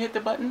 Can one of you hit the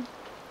button?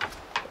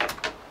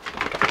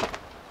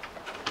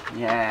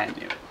 Yeah, I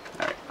knew it.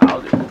 Alright,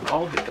 I'll do it.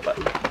 I'll hit the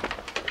button.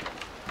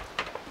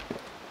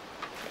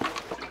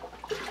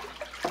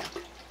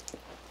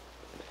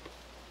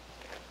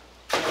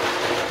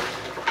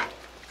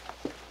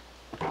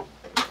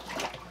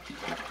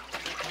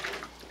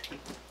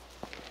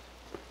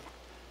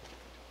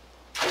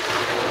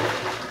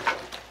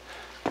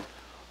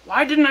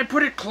 Why didn't I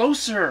put it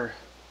closer?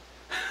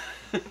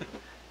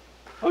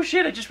 Oh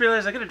shit, I just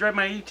realized I gotta drive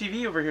my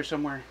ATV over here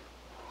somewhere.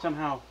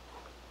 Somehow.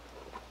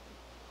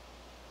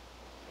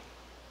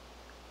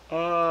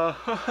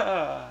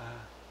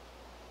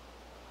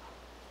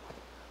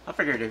 I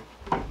figured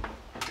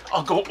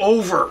I'll go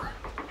over.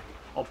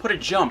 I'll put a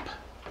jump.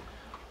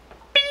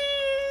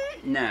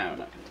 No,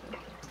 no.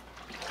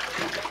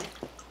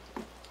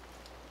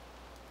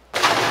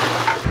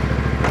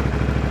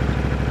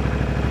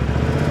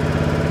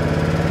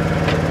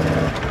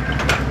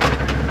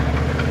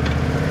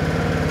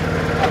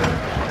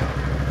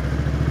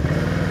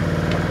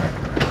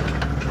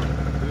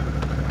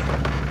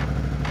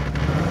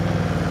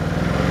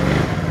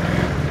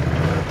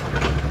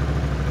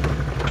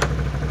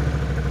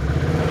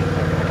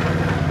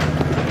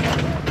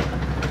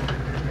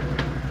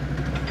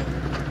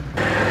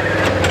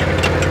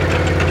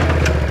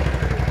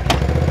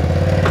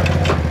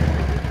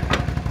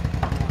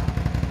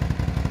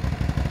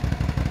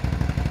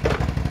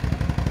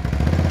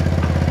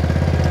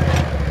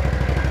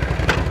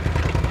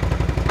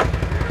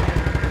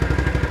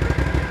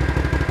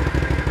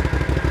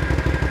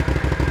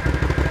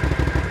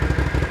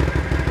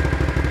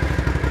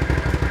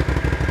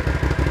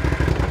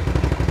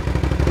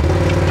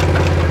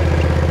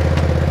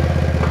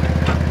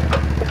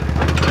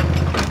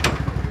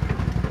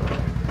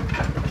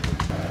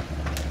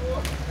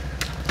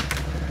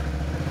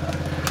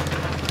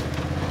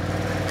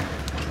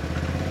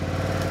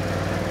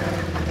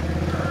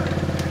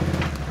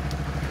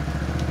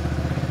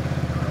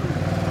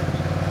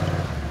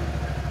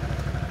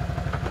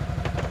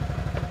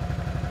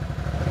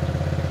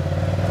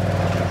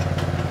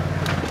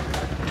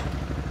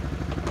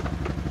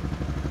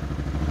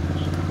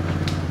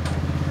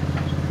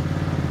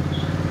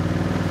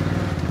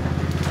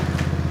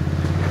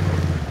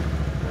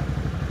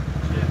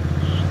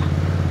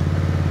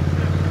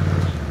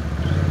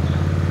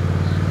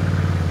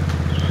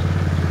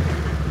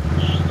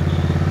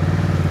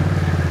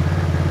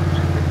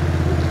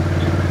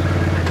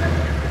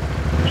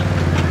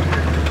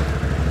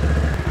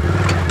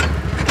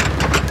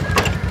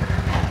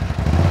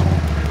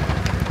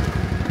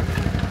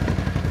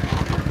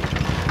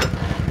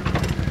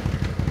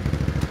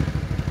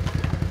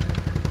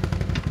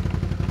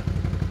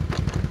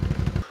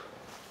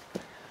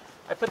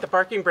 Put the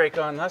parking brake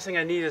on. Last thing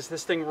I need is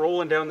this thing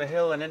rolling down the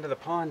hill and into the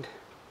pond.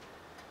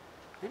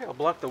 Maybe I'll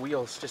block the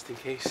wheels just in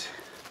case.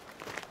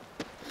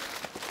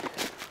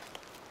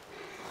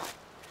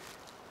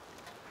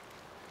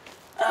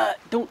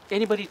 Don't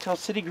anybody tell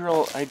City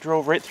Girl I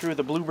drove right through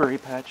the blueberry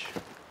patch.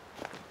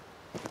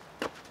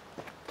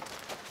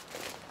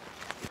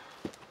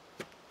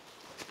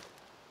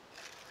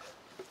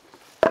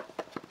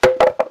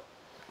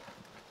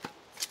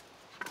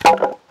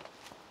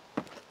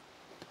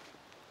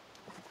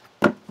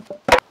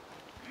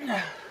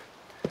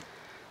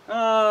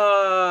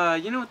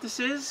 You know what this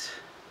is?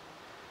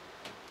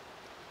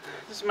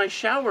 This is my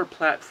shower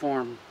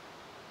platform.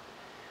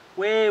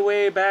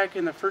 Way back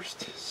in the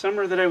first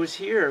summer that I was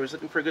here, I was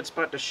looking for a good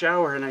spot to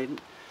shower, and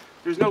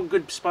there's no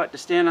good spot to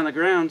stand on the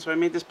ground, so I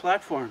made this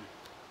platform.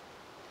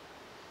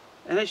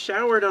 And I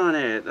showered on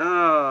it.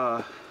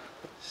 Ah,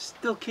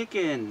 still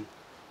kicking.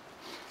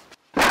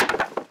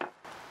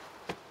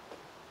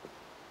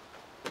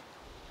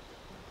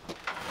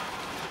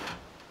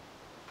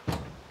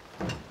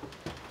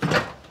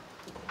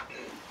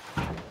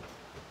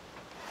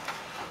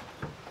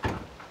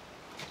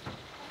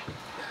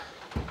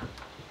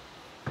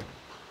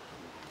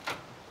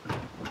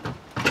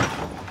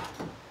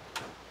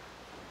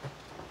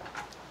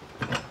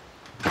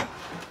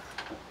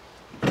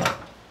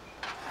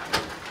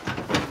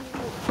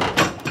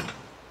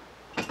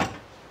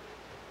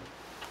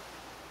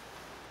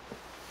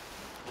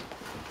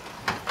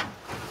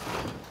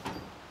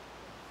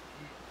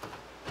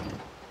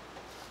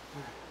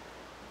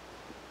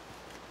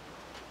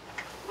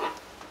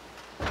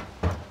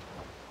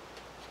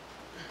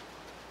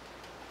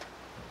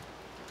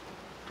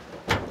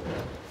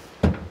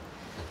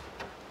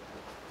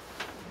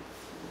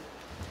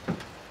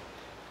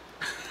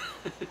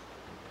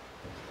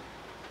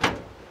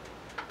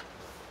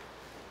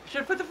 Should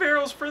have put the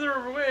barrels further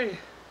away.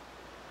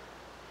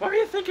 What were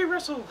you thinking,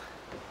 Russell?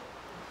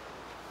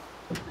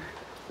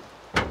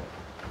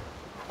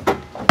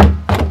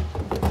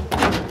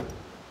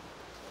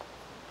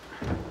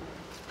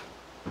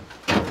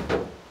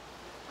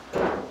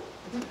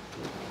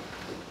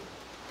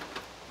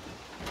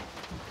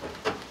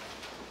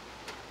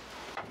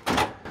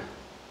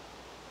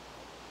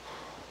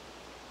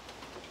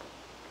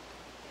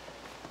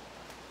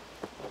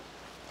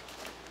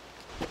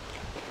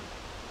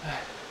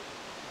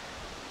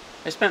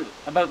 I spent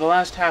about the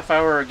last half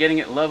hour getting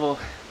it level,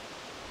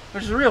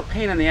 which is a real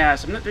pain in the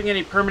ass. I'm not doing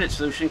any permanent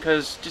solution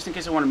because just in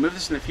case I want to move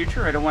this in the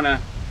future, I don't want to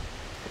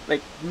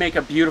like make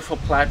a beautiful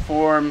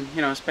platform,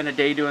 you know, spend a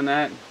day doing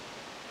that.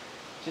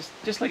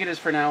 Just like it is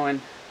for now.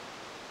 And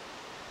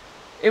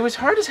it was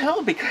hard as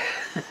hell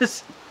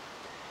because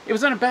it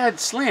was on a bad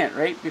slant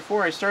right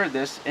before I started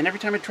this, and every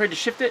time I tried to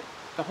shift it,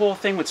 the whole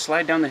thing would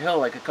slide down the hill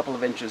like a couple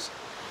of inches.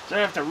 So I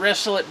have to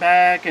wrestle it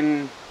back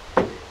and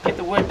get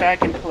the wood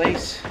back in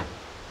place.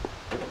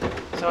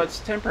 So it's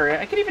temporary.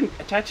 I could even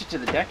attach it to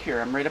the deck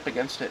here. I'm right up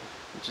against it,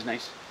 which is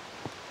nice.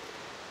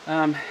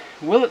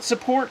 Will it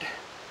support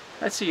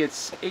let's see,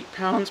 it's 8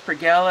 pounds per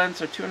gallon,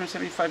 so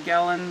 275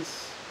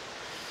 gallons.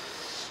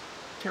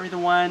 Carry the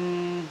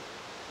one.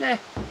 Yeah.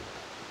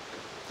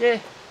 Yeah.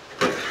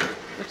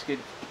 Looks good.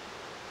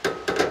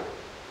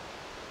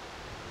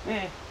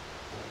 Yeah.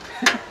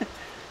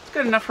 It's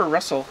good enough for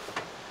Russell.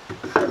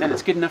 And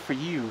it's good enough for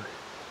you.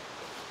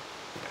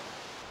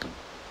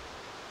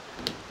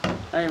 I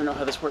don't even know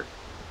how this works.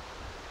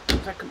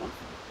 Does that come on?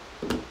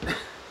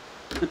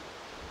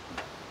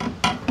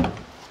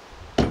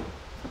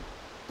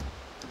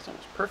 It's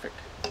almost perfect.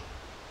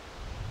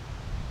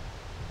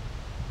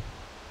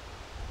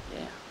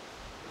 Yeah.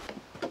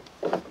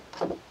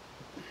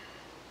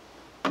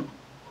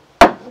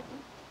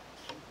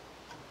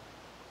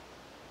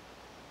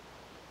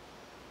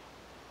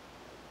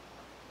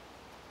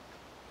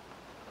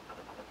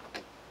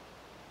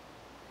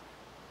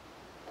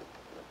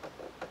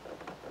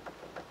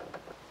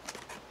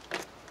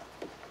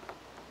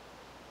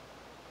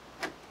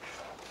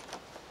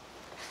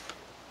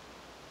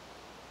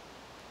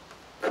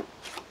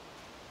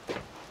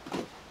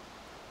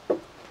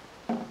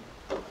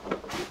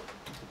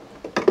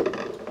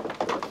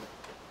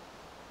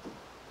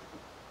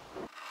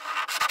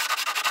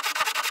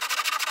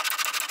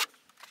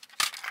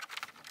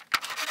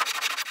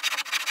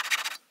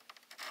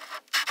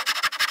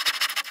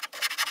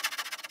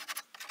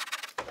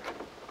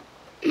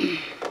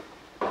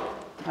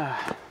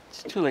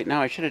 It's too late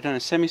now. I should have done a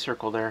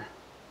semicircle there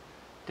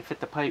to fit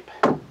the pipe.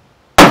 Gonna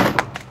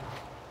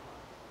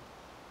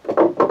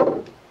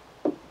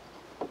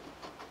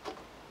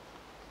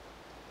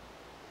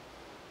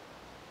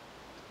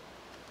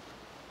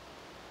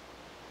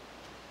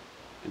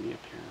be up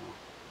here.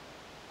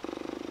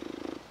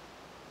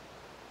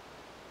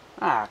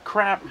 Ah,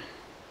 crap.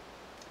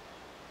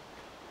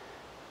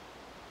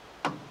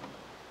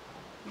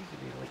 Needs to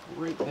be like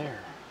right there.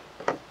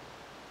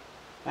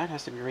 That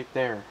has to be right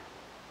there.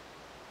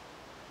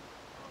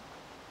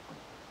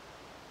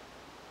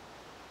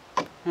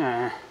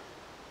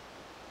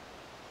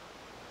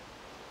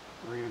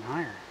 Or even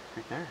higher,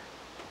 right there.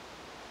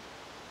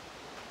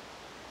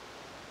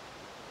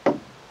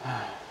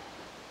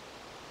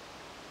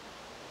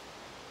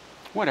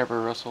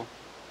 Whatever, Russell.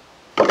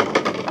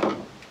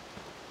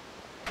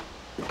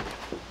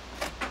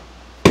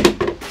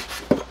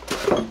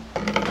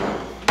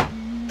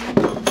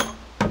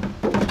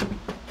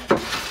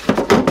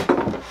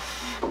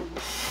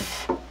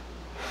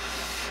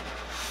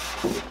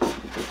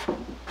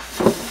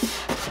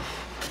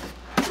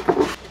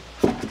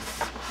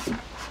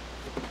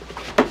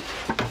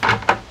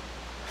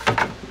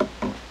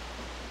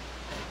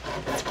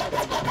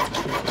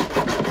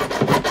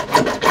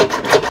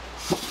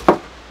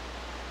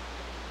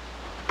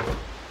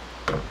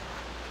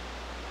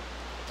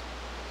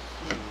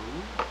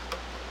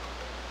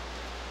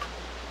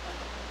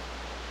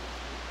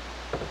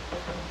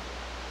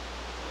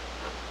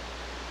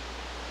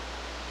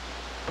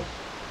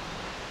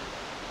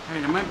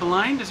 Alright, am I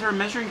blind? Is there a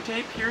measuring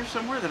tape here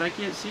somewhere that I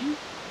can't see?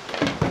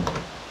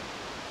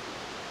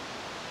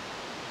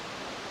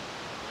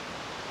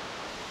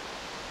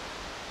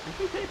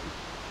 Measuring tape.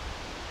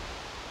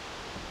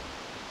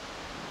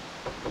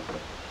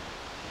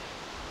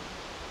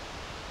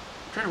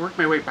 I'm trying to work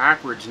my way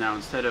backwards now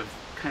instead of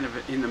kind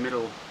of in the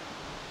middle.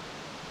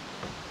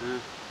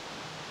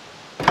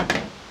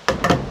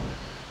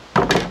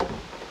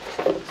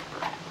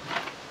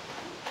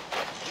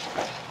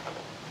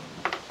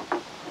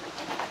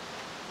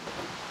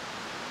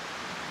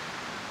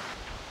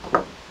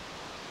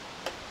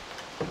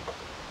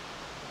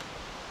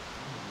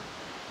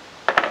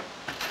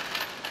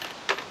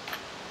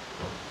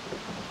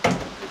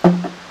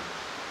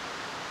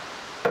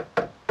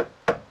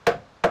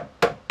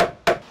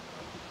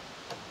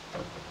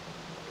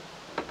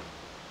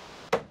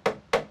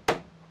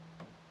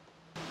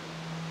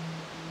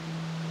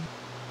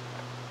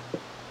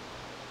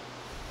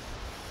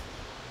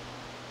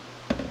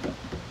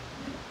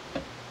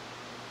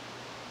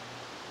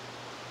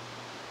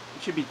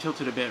 It should be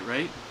tilted a bit,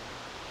 right?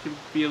 Should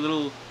be a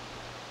little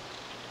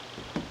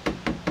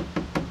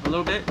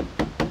bit.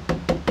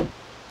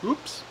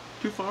 Oops,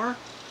 too far.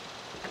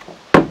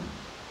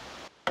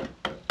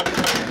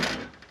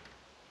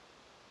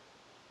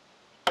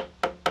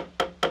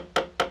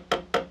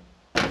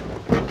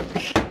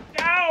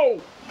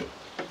 Ow!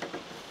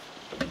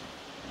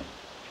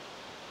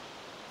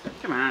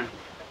 Come on.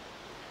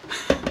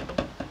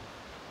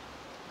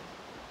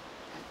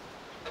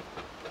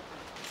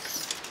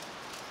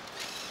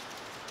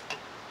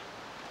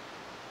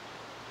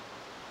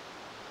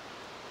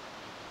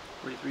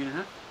 Three and a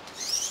half.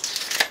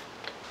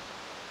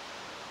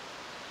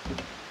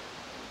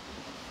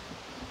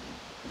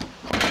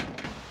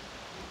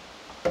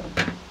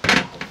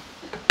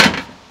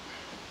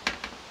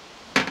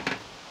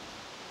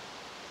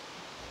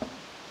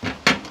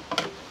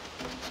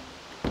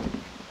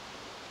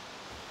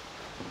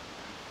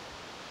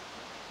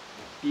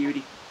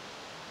 Beauty.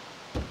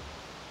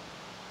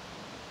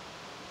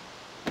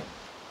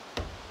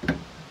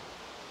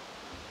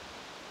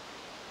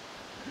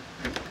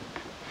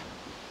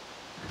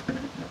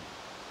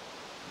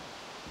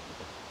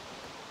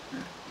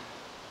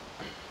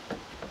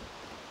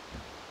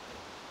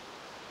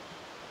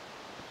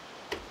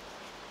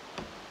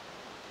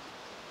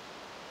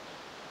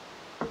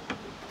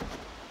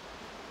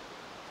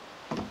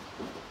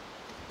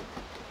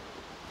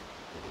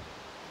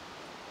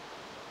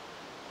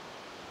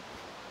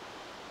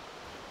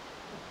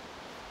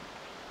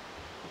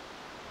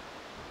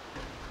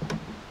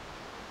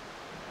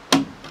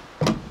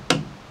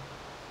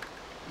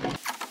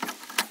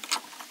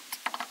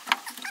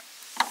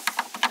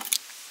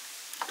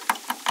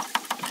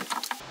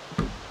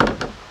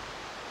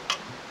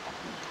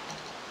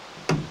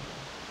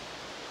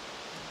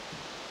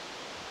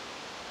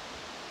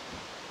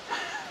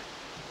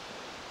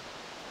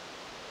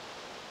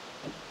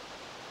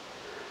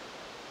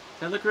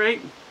 that look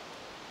right?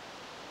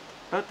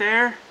 Out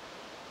there?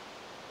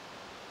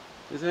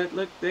 Does that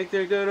look like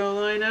they're gonna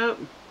line up?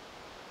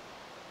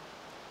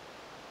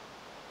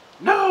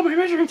 No, my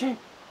measuring tape!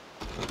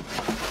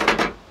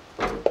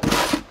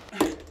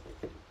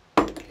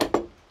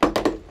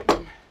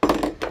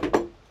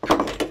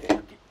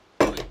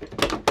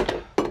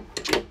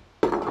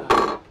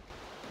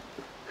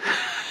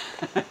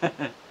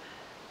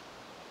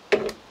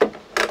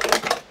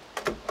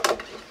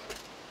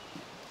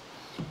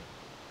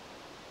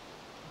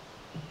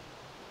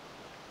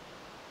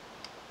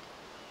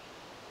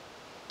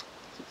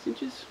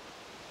 Inches?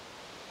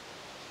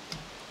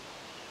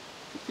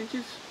 6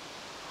 inches?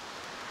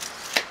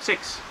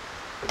 6.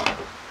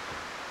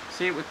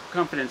 Say it with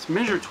confidence.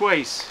 Measure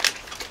twice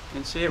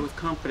and say it with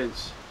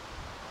confidence.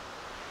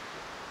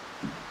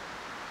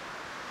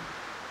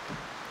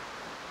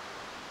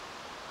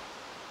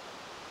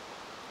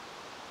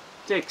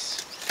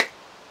 Six.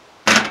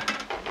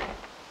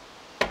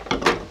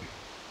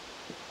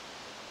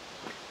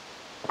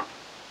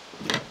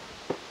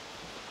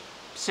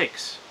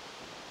 Six.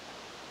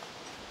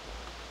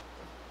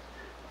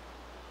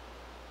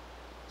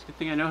 It's a good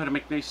thing I know how to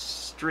make nice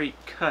straight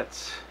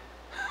cuts.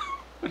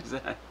 What is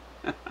that?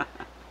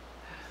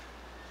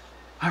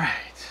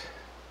 Alright.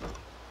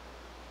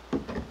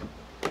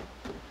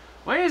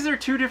 Why is there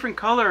two different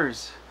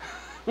colors?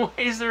 Why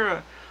is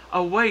there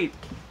a white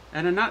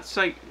and a not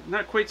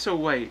quite so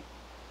white?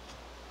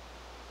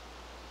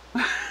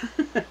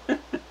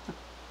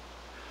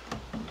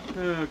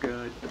 Oh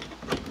god.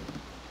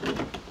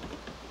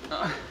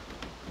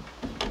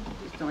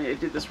 Please tell me I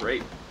did this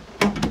right.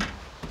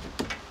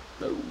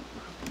 No.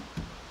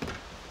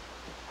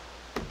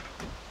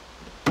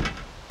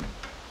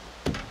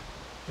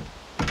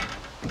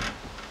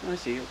 I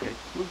see, okay.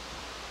 Well,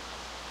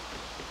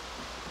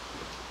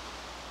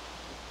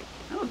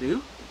 that'll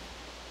do.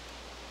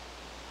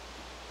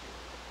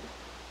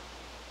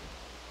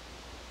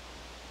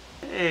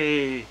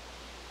 Hey,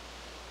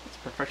 that's a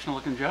professional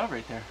looking job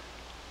right there.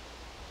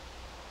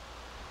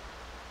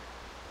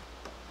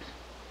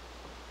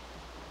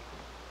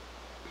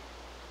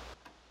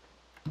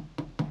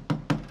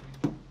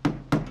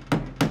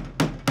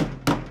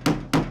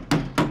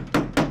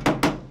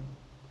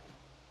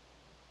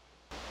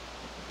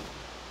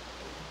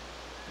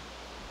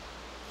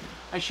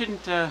 I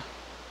shouldn't,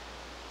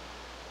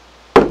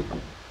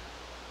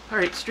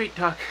 Alright, straight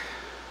talk.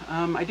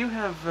 I do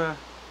have,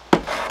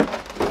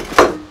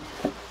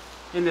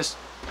 in this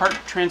part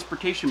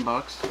transportation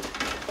box,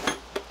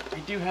 I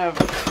do have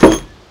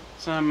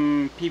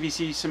some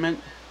PVC cement.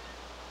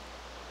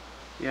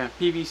 Yeah,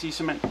 PVC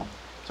cement.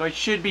 So I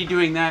should be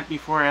doing that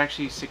before I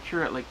actually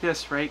secure it like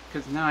this, right?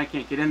 Because now I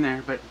can't get in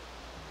there, but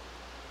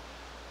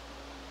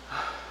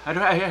I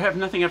have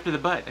nothing after the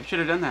butt. I should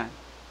have done that.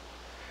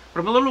 But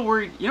I'm a little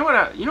worried. You know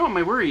what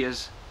my worry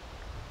is?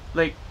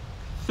 Like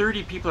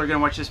 30 people are gonna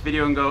watch this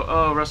video and go,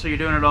 "Oh, Russell, you're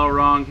doing it all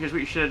wrong. Here's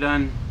what you should have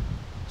done."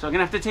 So I'm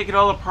gonna have to take it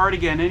all apart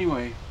again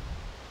anyway.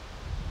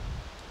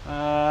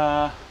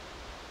 That's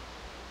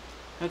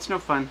no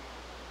fun.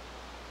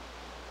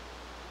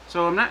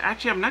 So I'm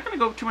not gonna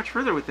go too much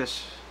further with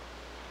this.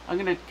 I'm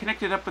gonna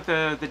connect it up with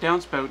the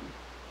downspout,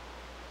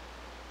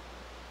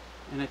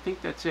 and I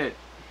think that's it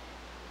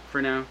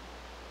for now.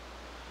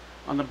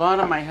 On the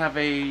bottom, I have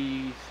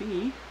a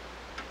thingy.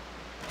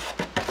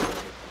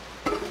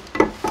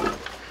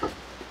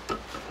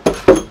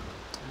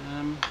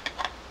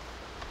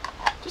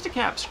 Just a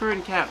cap,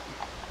 screw-in cap.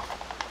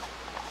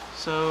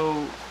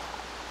 So,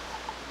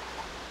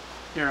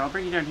 here, I'll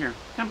bring you down here.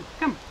 Come.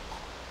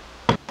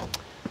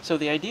 So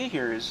the idea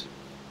here is,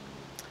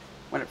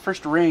 when it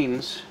first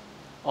rains,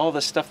 all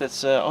the stuff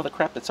that's, all the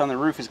crap that's on the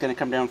roof is going to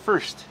come down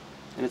first.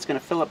 And it's going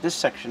to fill up this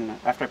section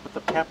after I put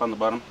the cap on the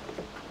bottom.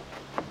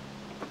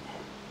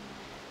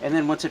 And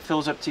then once it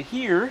fills up to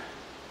here,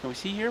 can we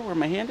see here where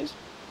my hand is?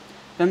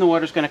 Then the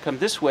water's going to come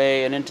this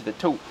way and into the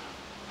tote.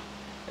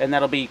 And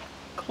that'll be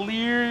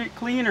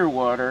cleaner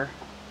water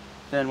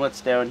than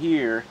what's down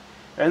here.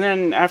 And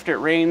then after it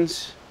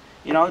rains,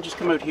 you know, I'll just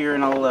come out here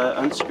and I'll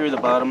unscrew the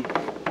bottom.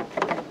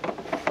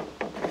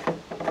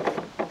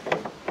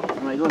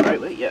 Am I going the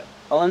right way? Yeah.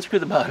 I'll unscrew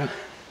the bottom,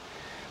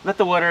 let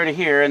the water out of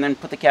here, and then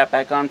put the cap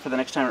back on for the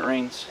next time it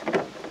rains.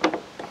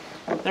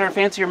 There are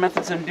fancier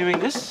methods of doing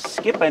this.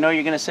 Skip, I know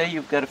you're going to say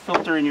you've got a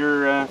filter in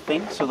your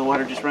thing so the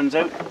water just runs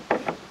out.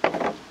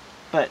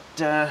 But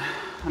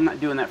I'm not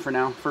doing that for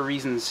now, for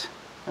reasons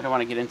I don't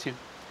want to get into.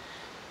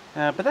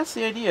 But that's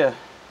the idea.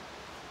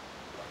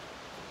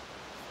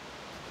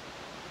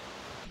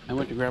 I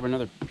went to grab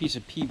another piece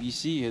of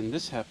PVC and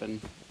this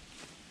happened.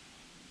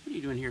 What are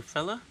you doing here,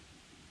 fella?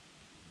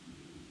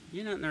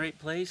 You're not in the right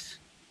place.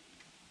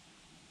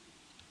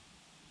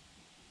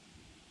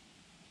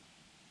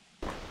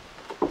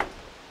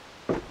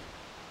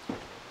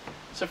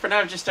 So for now,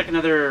 I've just stuck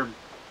another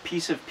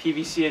piece of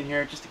PVC in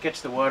here just to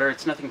catch the water.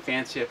 It's nothing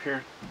fancy up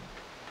here.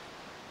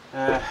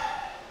 And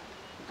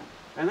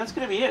that's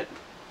going to be it.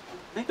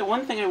 I think the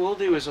one thing I will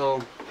do is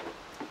I'll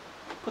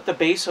put the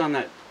base on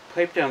that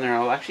pipe down there.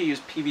 I'll actually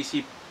use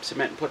PVC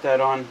cement and put that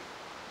on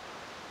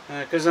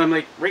Because I'm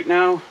like, right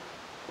now,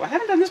 well, I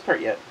haven't done this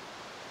part yet.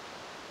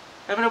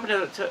 I haven't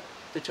opened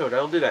the toad.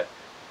 I'll do that.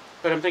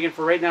 But I'm thinking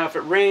for right now, if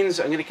it rains,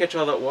 I'm going to catch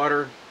all that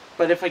water.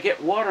 But if I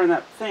get water in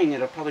that thing,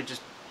 it'll probably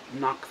just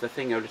knock the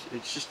thing out.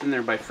 It's just in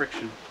there by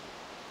friction.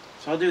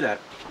 So I'll do that.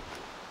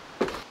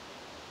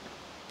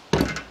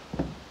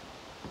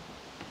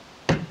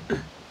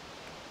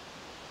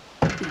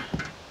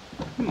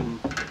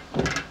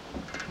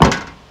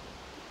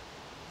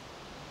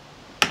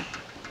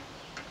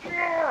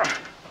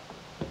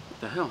 What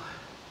the hell?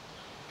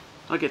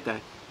 I'll get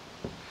that.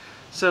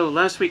 So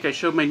last week I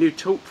showed my new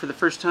tote for the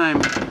first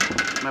time,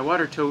 my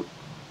water tote.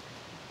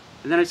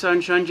 And then I saw in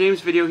Sean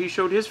James' video, he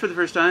showed his for the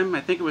first time. I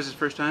think it was his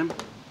first time.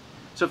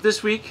 So if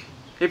this week,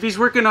 if he's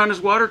working on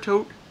his water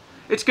tote,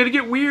 it's gonna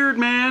get weird,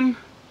 man.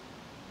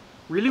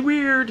 Really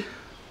weird.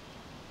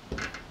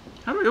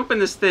 How do I open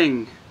this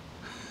thing?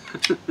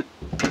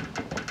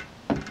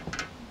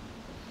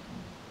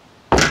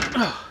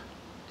 Oh,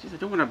 geez, I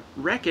don't want to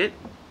wreck it,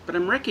 but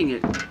I'm wrecking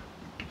it.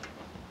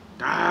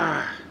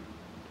 Ah.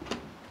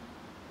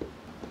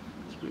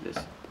 Let's move this.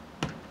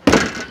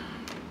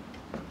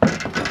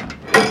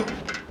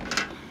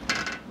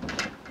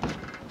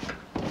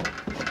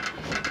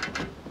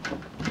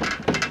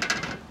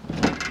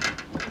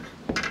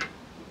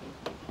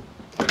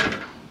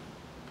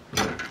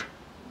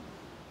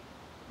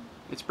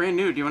 It's brand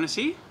new. Do you want to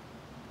see?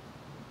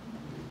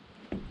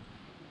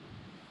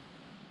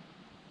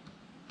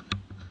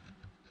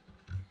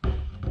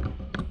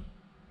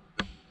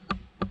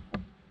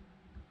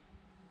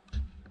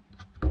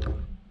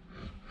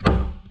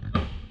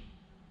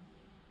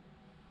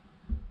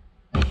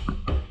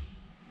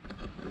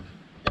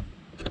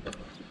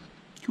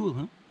 Cool,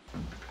 huh?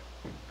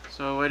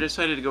 So I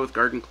decided to go with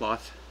garden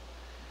cloth.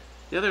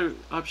 The other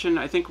option,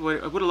 I think, I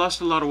would have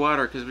lost a lot of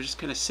water because we're just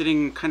kind of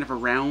sitting kind of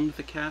around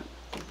the cat.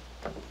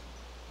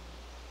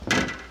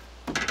 I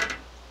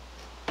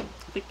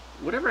think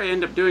whatever I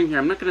end up doing here,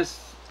 I'm not going to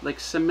like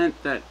cement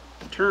that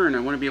turn. I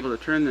want to be able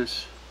to turn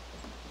this.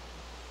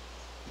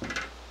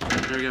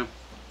 There we go.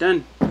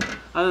 Done.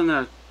 Other than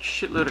a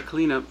shitload of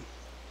cleanup.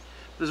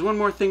 There's one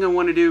more thing I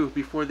want to do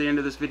before the end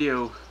of this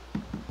video.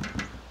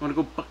 I want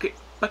to go bucket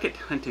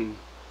hunting.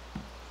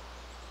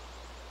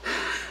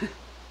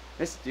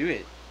 Let's do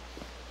it.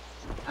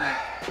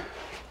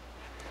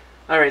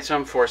 Alright, so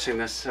I'm forcing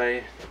this.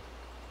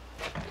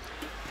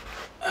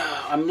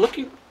 I'm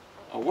looking.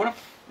 I want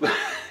to.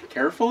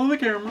 Careful of the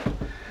camera.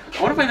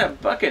 I want to find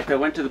that bucket that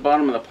went to the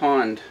bottom of the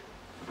pond.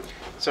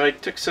 So I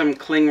took some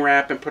cling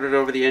wrap and put it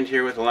over the end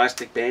here with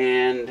elastic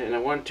band, and I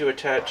want to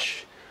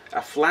attach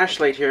a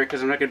flashlight here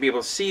because I'm not going to be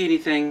able to see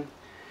anything,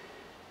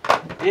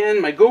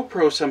 and my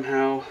GoPro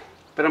somehow.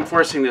 But I'm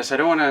forcing this. I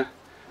don't want to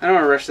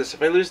rush this.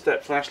 If I lose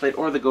that flashlight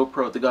or the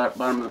GoPro at the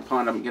bottom of the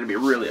pond, I'm going to be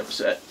really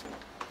upset.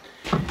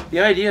 The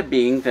idea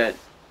being that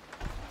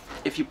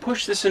if you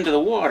push this into the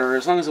water,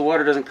 as long as the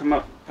water doesn't come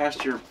up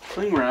past your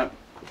cling wrap,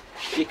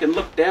 you can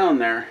look down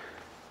there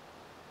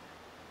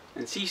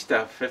and see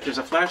stuff. If there's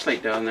a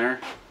flashlight down there,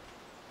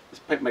 this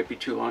pipe might be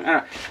too long. I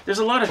don't know. There's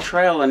a lot of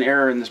trial and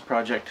error in this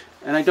project,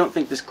 and I don't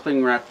think this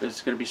cling wrap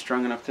is going to be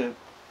strong enough to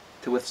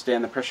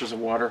withstand the pressures of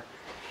water,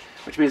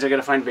 which means I got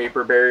to find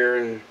vapor barrier,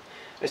 and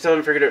I still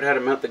haven't figured out how to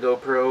mount the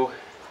GoPro.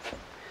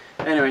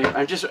 Anyway,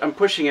 I'm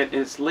pushing it,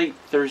 and it's late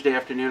Thursday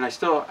afternoon. I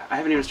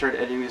haven't even started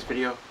editing this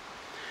video.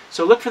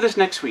 So look for this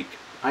next week.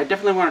 I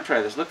definitely want to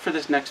try this. Look for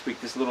this next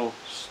week, this little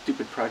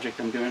stupid project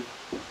I'm doing.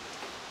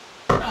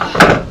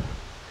 I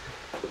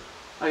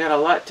got a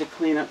lot to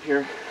clean up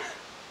here.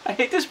 I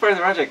hate this part of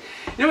the project.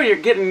 You know when you're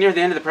getting near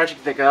the end of the project,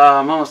 you think, oh,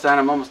 I'm almost done,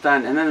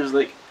 and then there's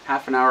like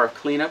half an hour of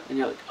cleanup, and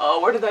you're like,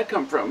 oh, where did that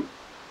come from?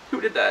 Who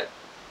did that?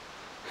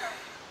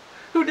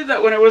 Who did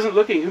that when I wasn't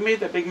looking? Who made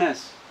that big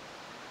mess?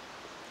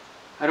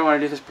 I don't want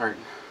to do this part.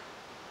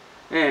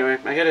 Anyway,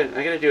 I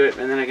gotta do it,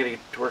 and then I gotta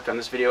get to work on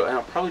this video, and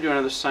I'll probably do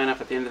another sign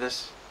off at the end of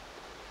this.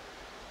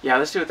 Yeah,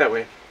 let's do it that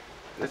way.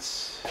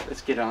 Let's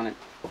get on it.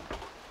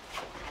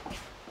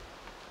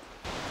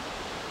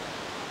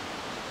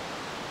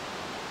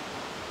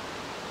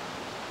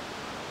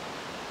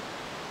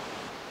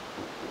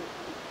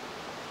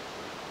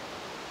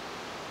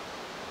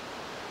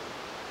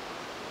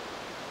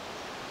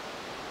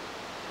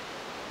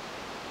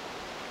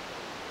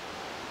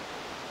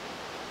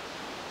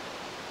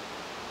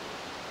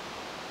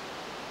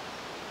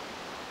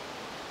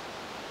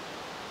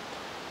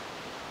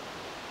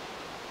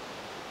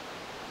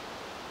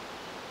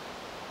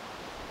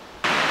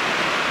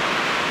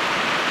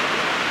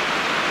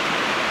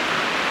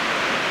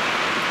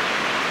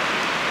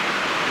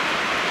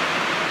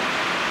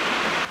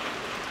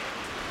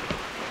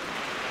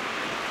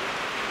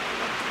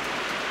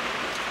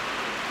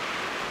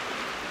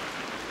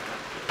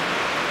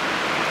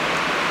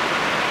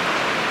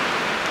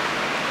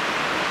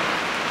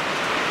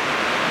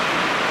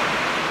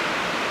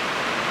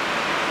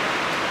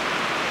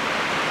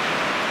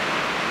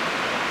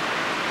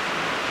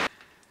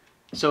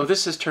 So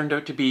this has turned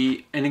out to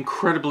be an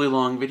incredibly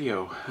long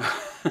video.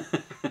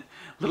 A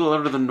little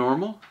out of the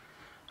normal.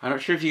 I'm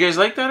not sure if you guys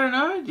like that or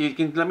not. You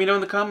can let me know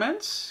in the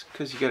comments,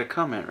 because you got a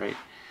comment, right?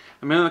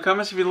 Let me know in the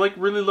comments if you like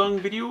really long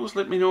videos.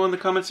 Let me know in the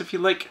comments if you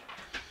like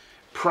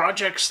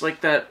projects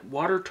like that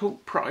water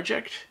tote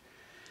project.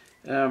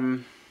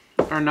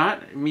 Or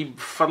not. Me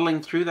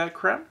fuddling through that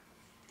crap.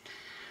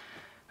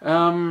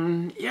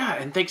 Yeah,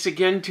 and thanks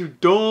again to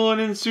Dawn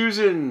and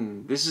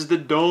Susan. This is the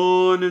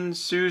Dawn and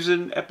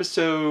Susan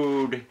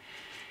episode.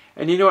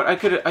 And you know what?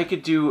 I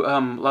could do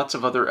lots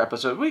of other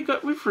episodes.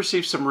 We've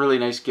received some really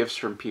nice gifts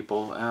from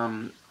people,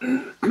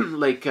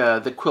 like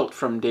the quilt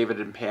from David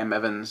and Pam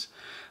Evans,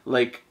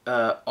 like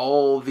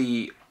all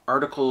the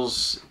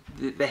articles,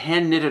 the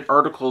hand knitted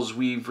articles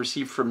we've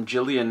received from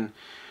Jillian.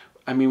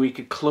 I mean, we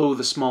could clothe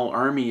a small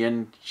army,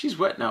 and she's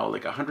what now,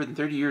 like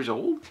 130 years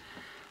old,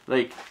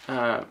 like.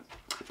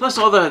 Plus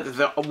all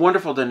the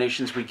wonderful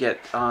donations we get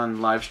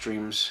on live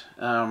streams.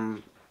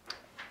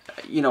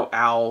 You know,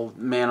 Al,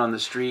 Man on the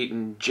Street,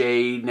 and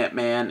Jay,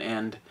 Netman,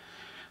 and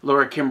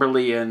Laura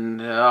Kimberly,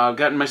 and I've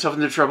gotten myself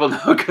into trouble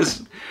now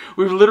because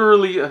we've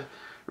literally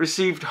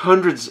received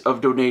hundreds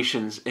of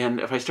donations, and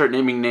if I start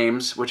naming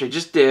names, which I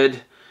just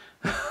did,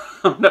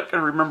 I'm not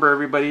going to remember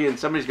everybody, and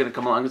somebody's going to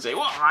come along and say,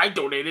 well, I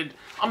donated,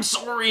 I'm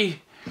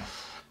sorry.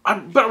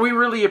 But we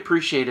really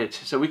appreciate it.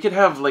 So we could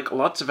have like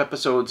lots of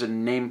episodes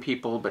and name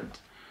people, but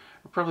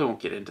we probably won't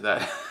get into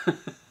that.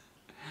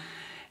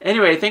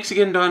 Anyway, thanks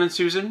again, Dawn and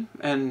Susan,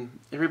 and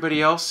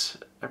everybody else.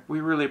 We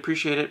really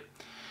appreciate it.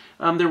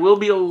 There will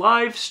be a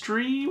live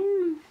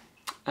stream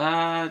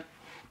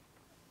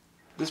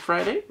this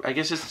Friday. I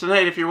guess it's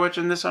tonight if you're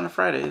watching this on a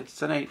Friday. It's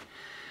tonight.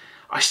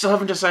 I still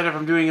haven't decided if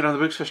I'm doing it on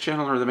the Booksfest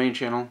channel or the main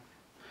channel.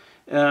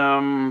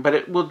 But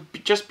it will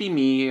just be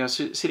me.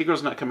 City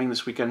Girl's not coming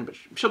this weekend, but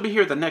she'll be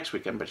here the next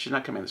weekend, but she's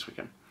not coming this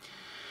weekend.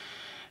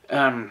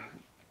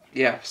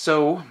 Yeah,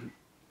 so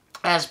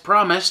as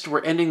promised,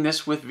 we're ending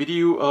this with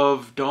video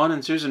of Dawn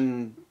and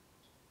Susan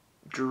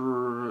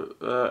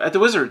at the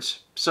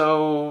Wizards.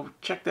 So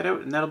check that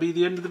out, and that'll be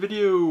the end of the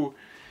video.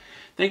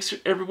 Thanks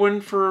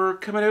everyone for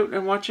coming out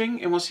and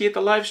watching, and we'll see you at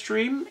the live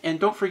stream. And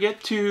don't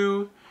forget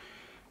to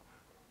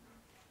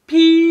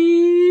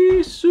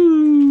pea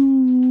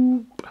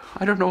soup.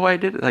 I don't know why I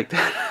did it like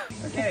that.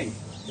 Okay,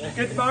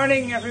 good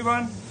morning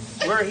everyone.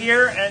 We're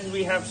here and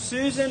we have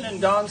Susan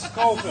and Don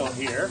Scoville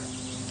here,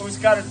 who's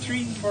got a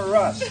treat for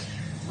us.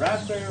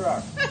 Raspberry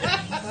Rock.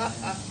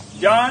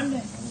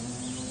 John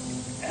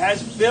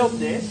has built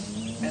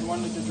this and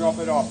wanted to drop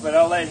it off, but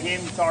I'll let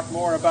him talk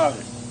more about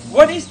it.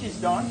 What is this,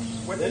 Don?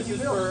 What This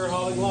is for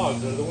hauling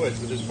logs out of the woods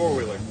with his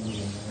four-wheeler.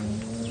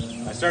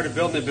 I started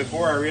building it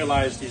before I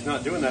realized he's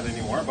not doing that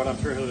anymore, but I'm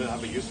sure he'll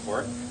have a use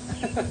for it.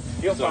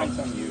 He'll find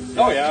some use.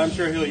 Oh yeah, I'm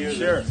sure he'll use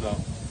it. So.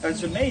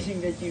 It's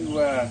amazing that you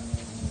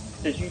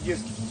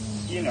just,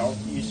 you know,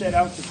 you set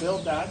out to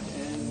build that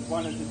and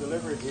wanted to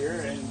deliver it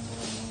here, and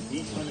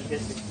he's going to get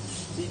to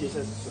see this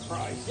as a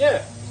surprise.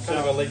 Yeah, kind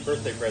of a late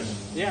birthday present.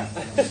 Yeah.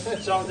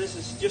 So this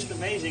is just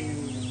amazing,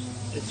 and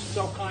it's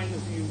so kind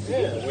of you to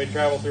do that. We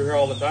travel through here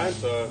all the time,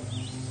 so...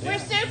 We're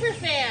super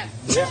fans.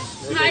 Yeah,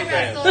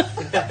 Hi, Russell.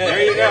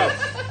 There you go.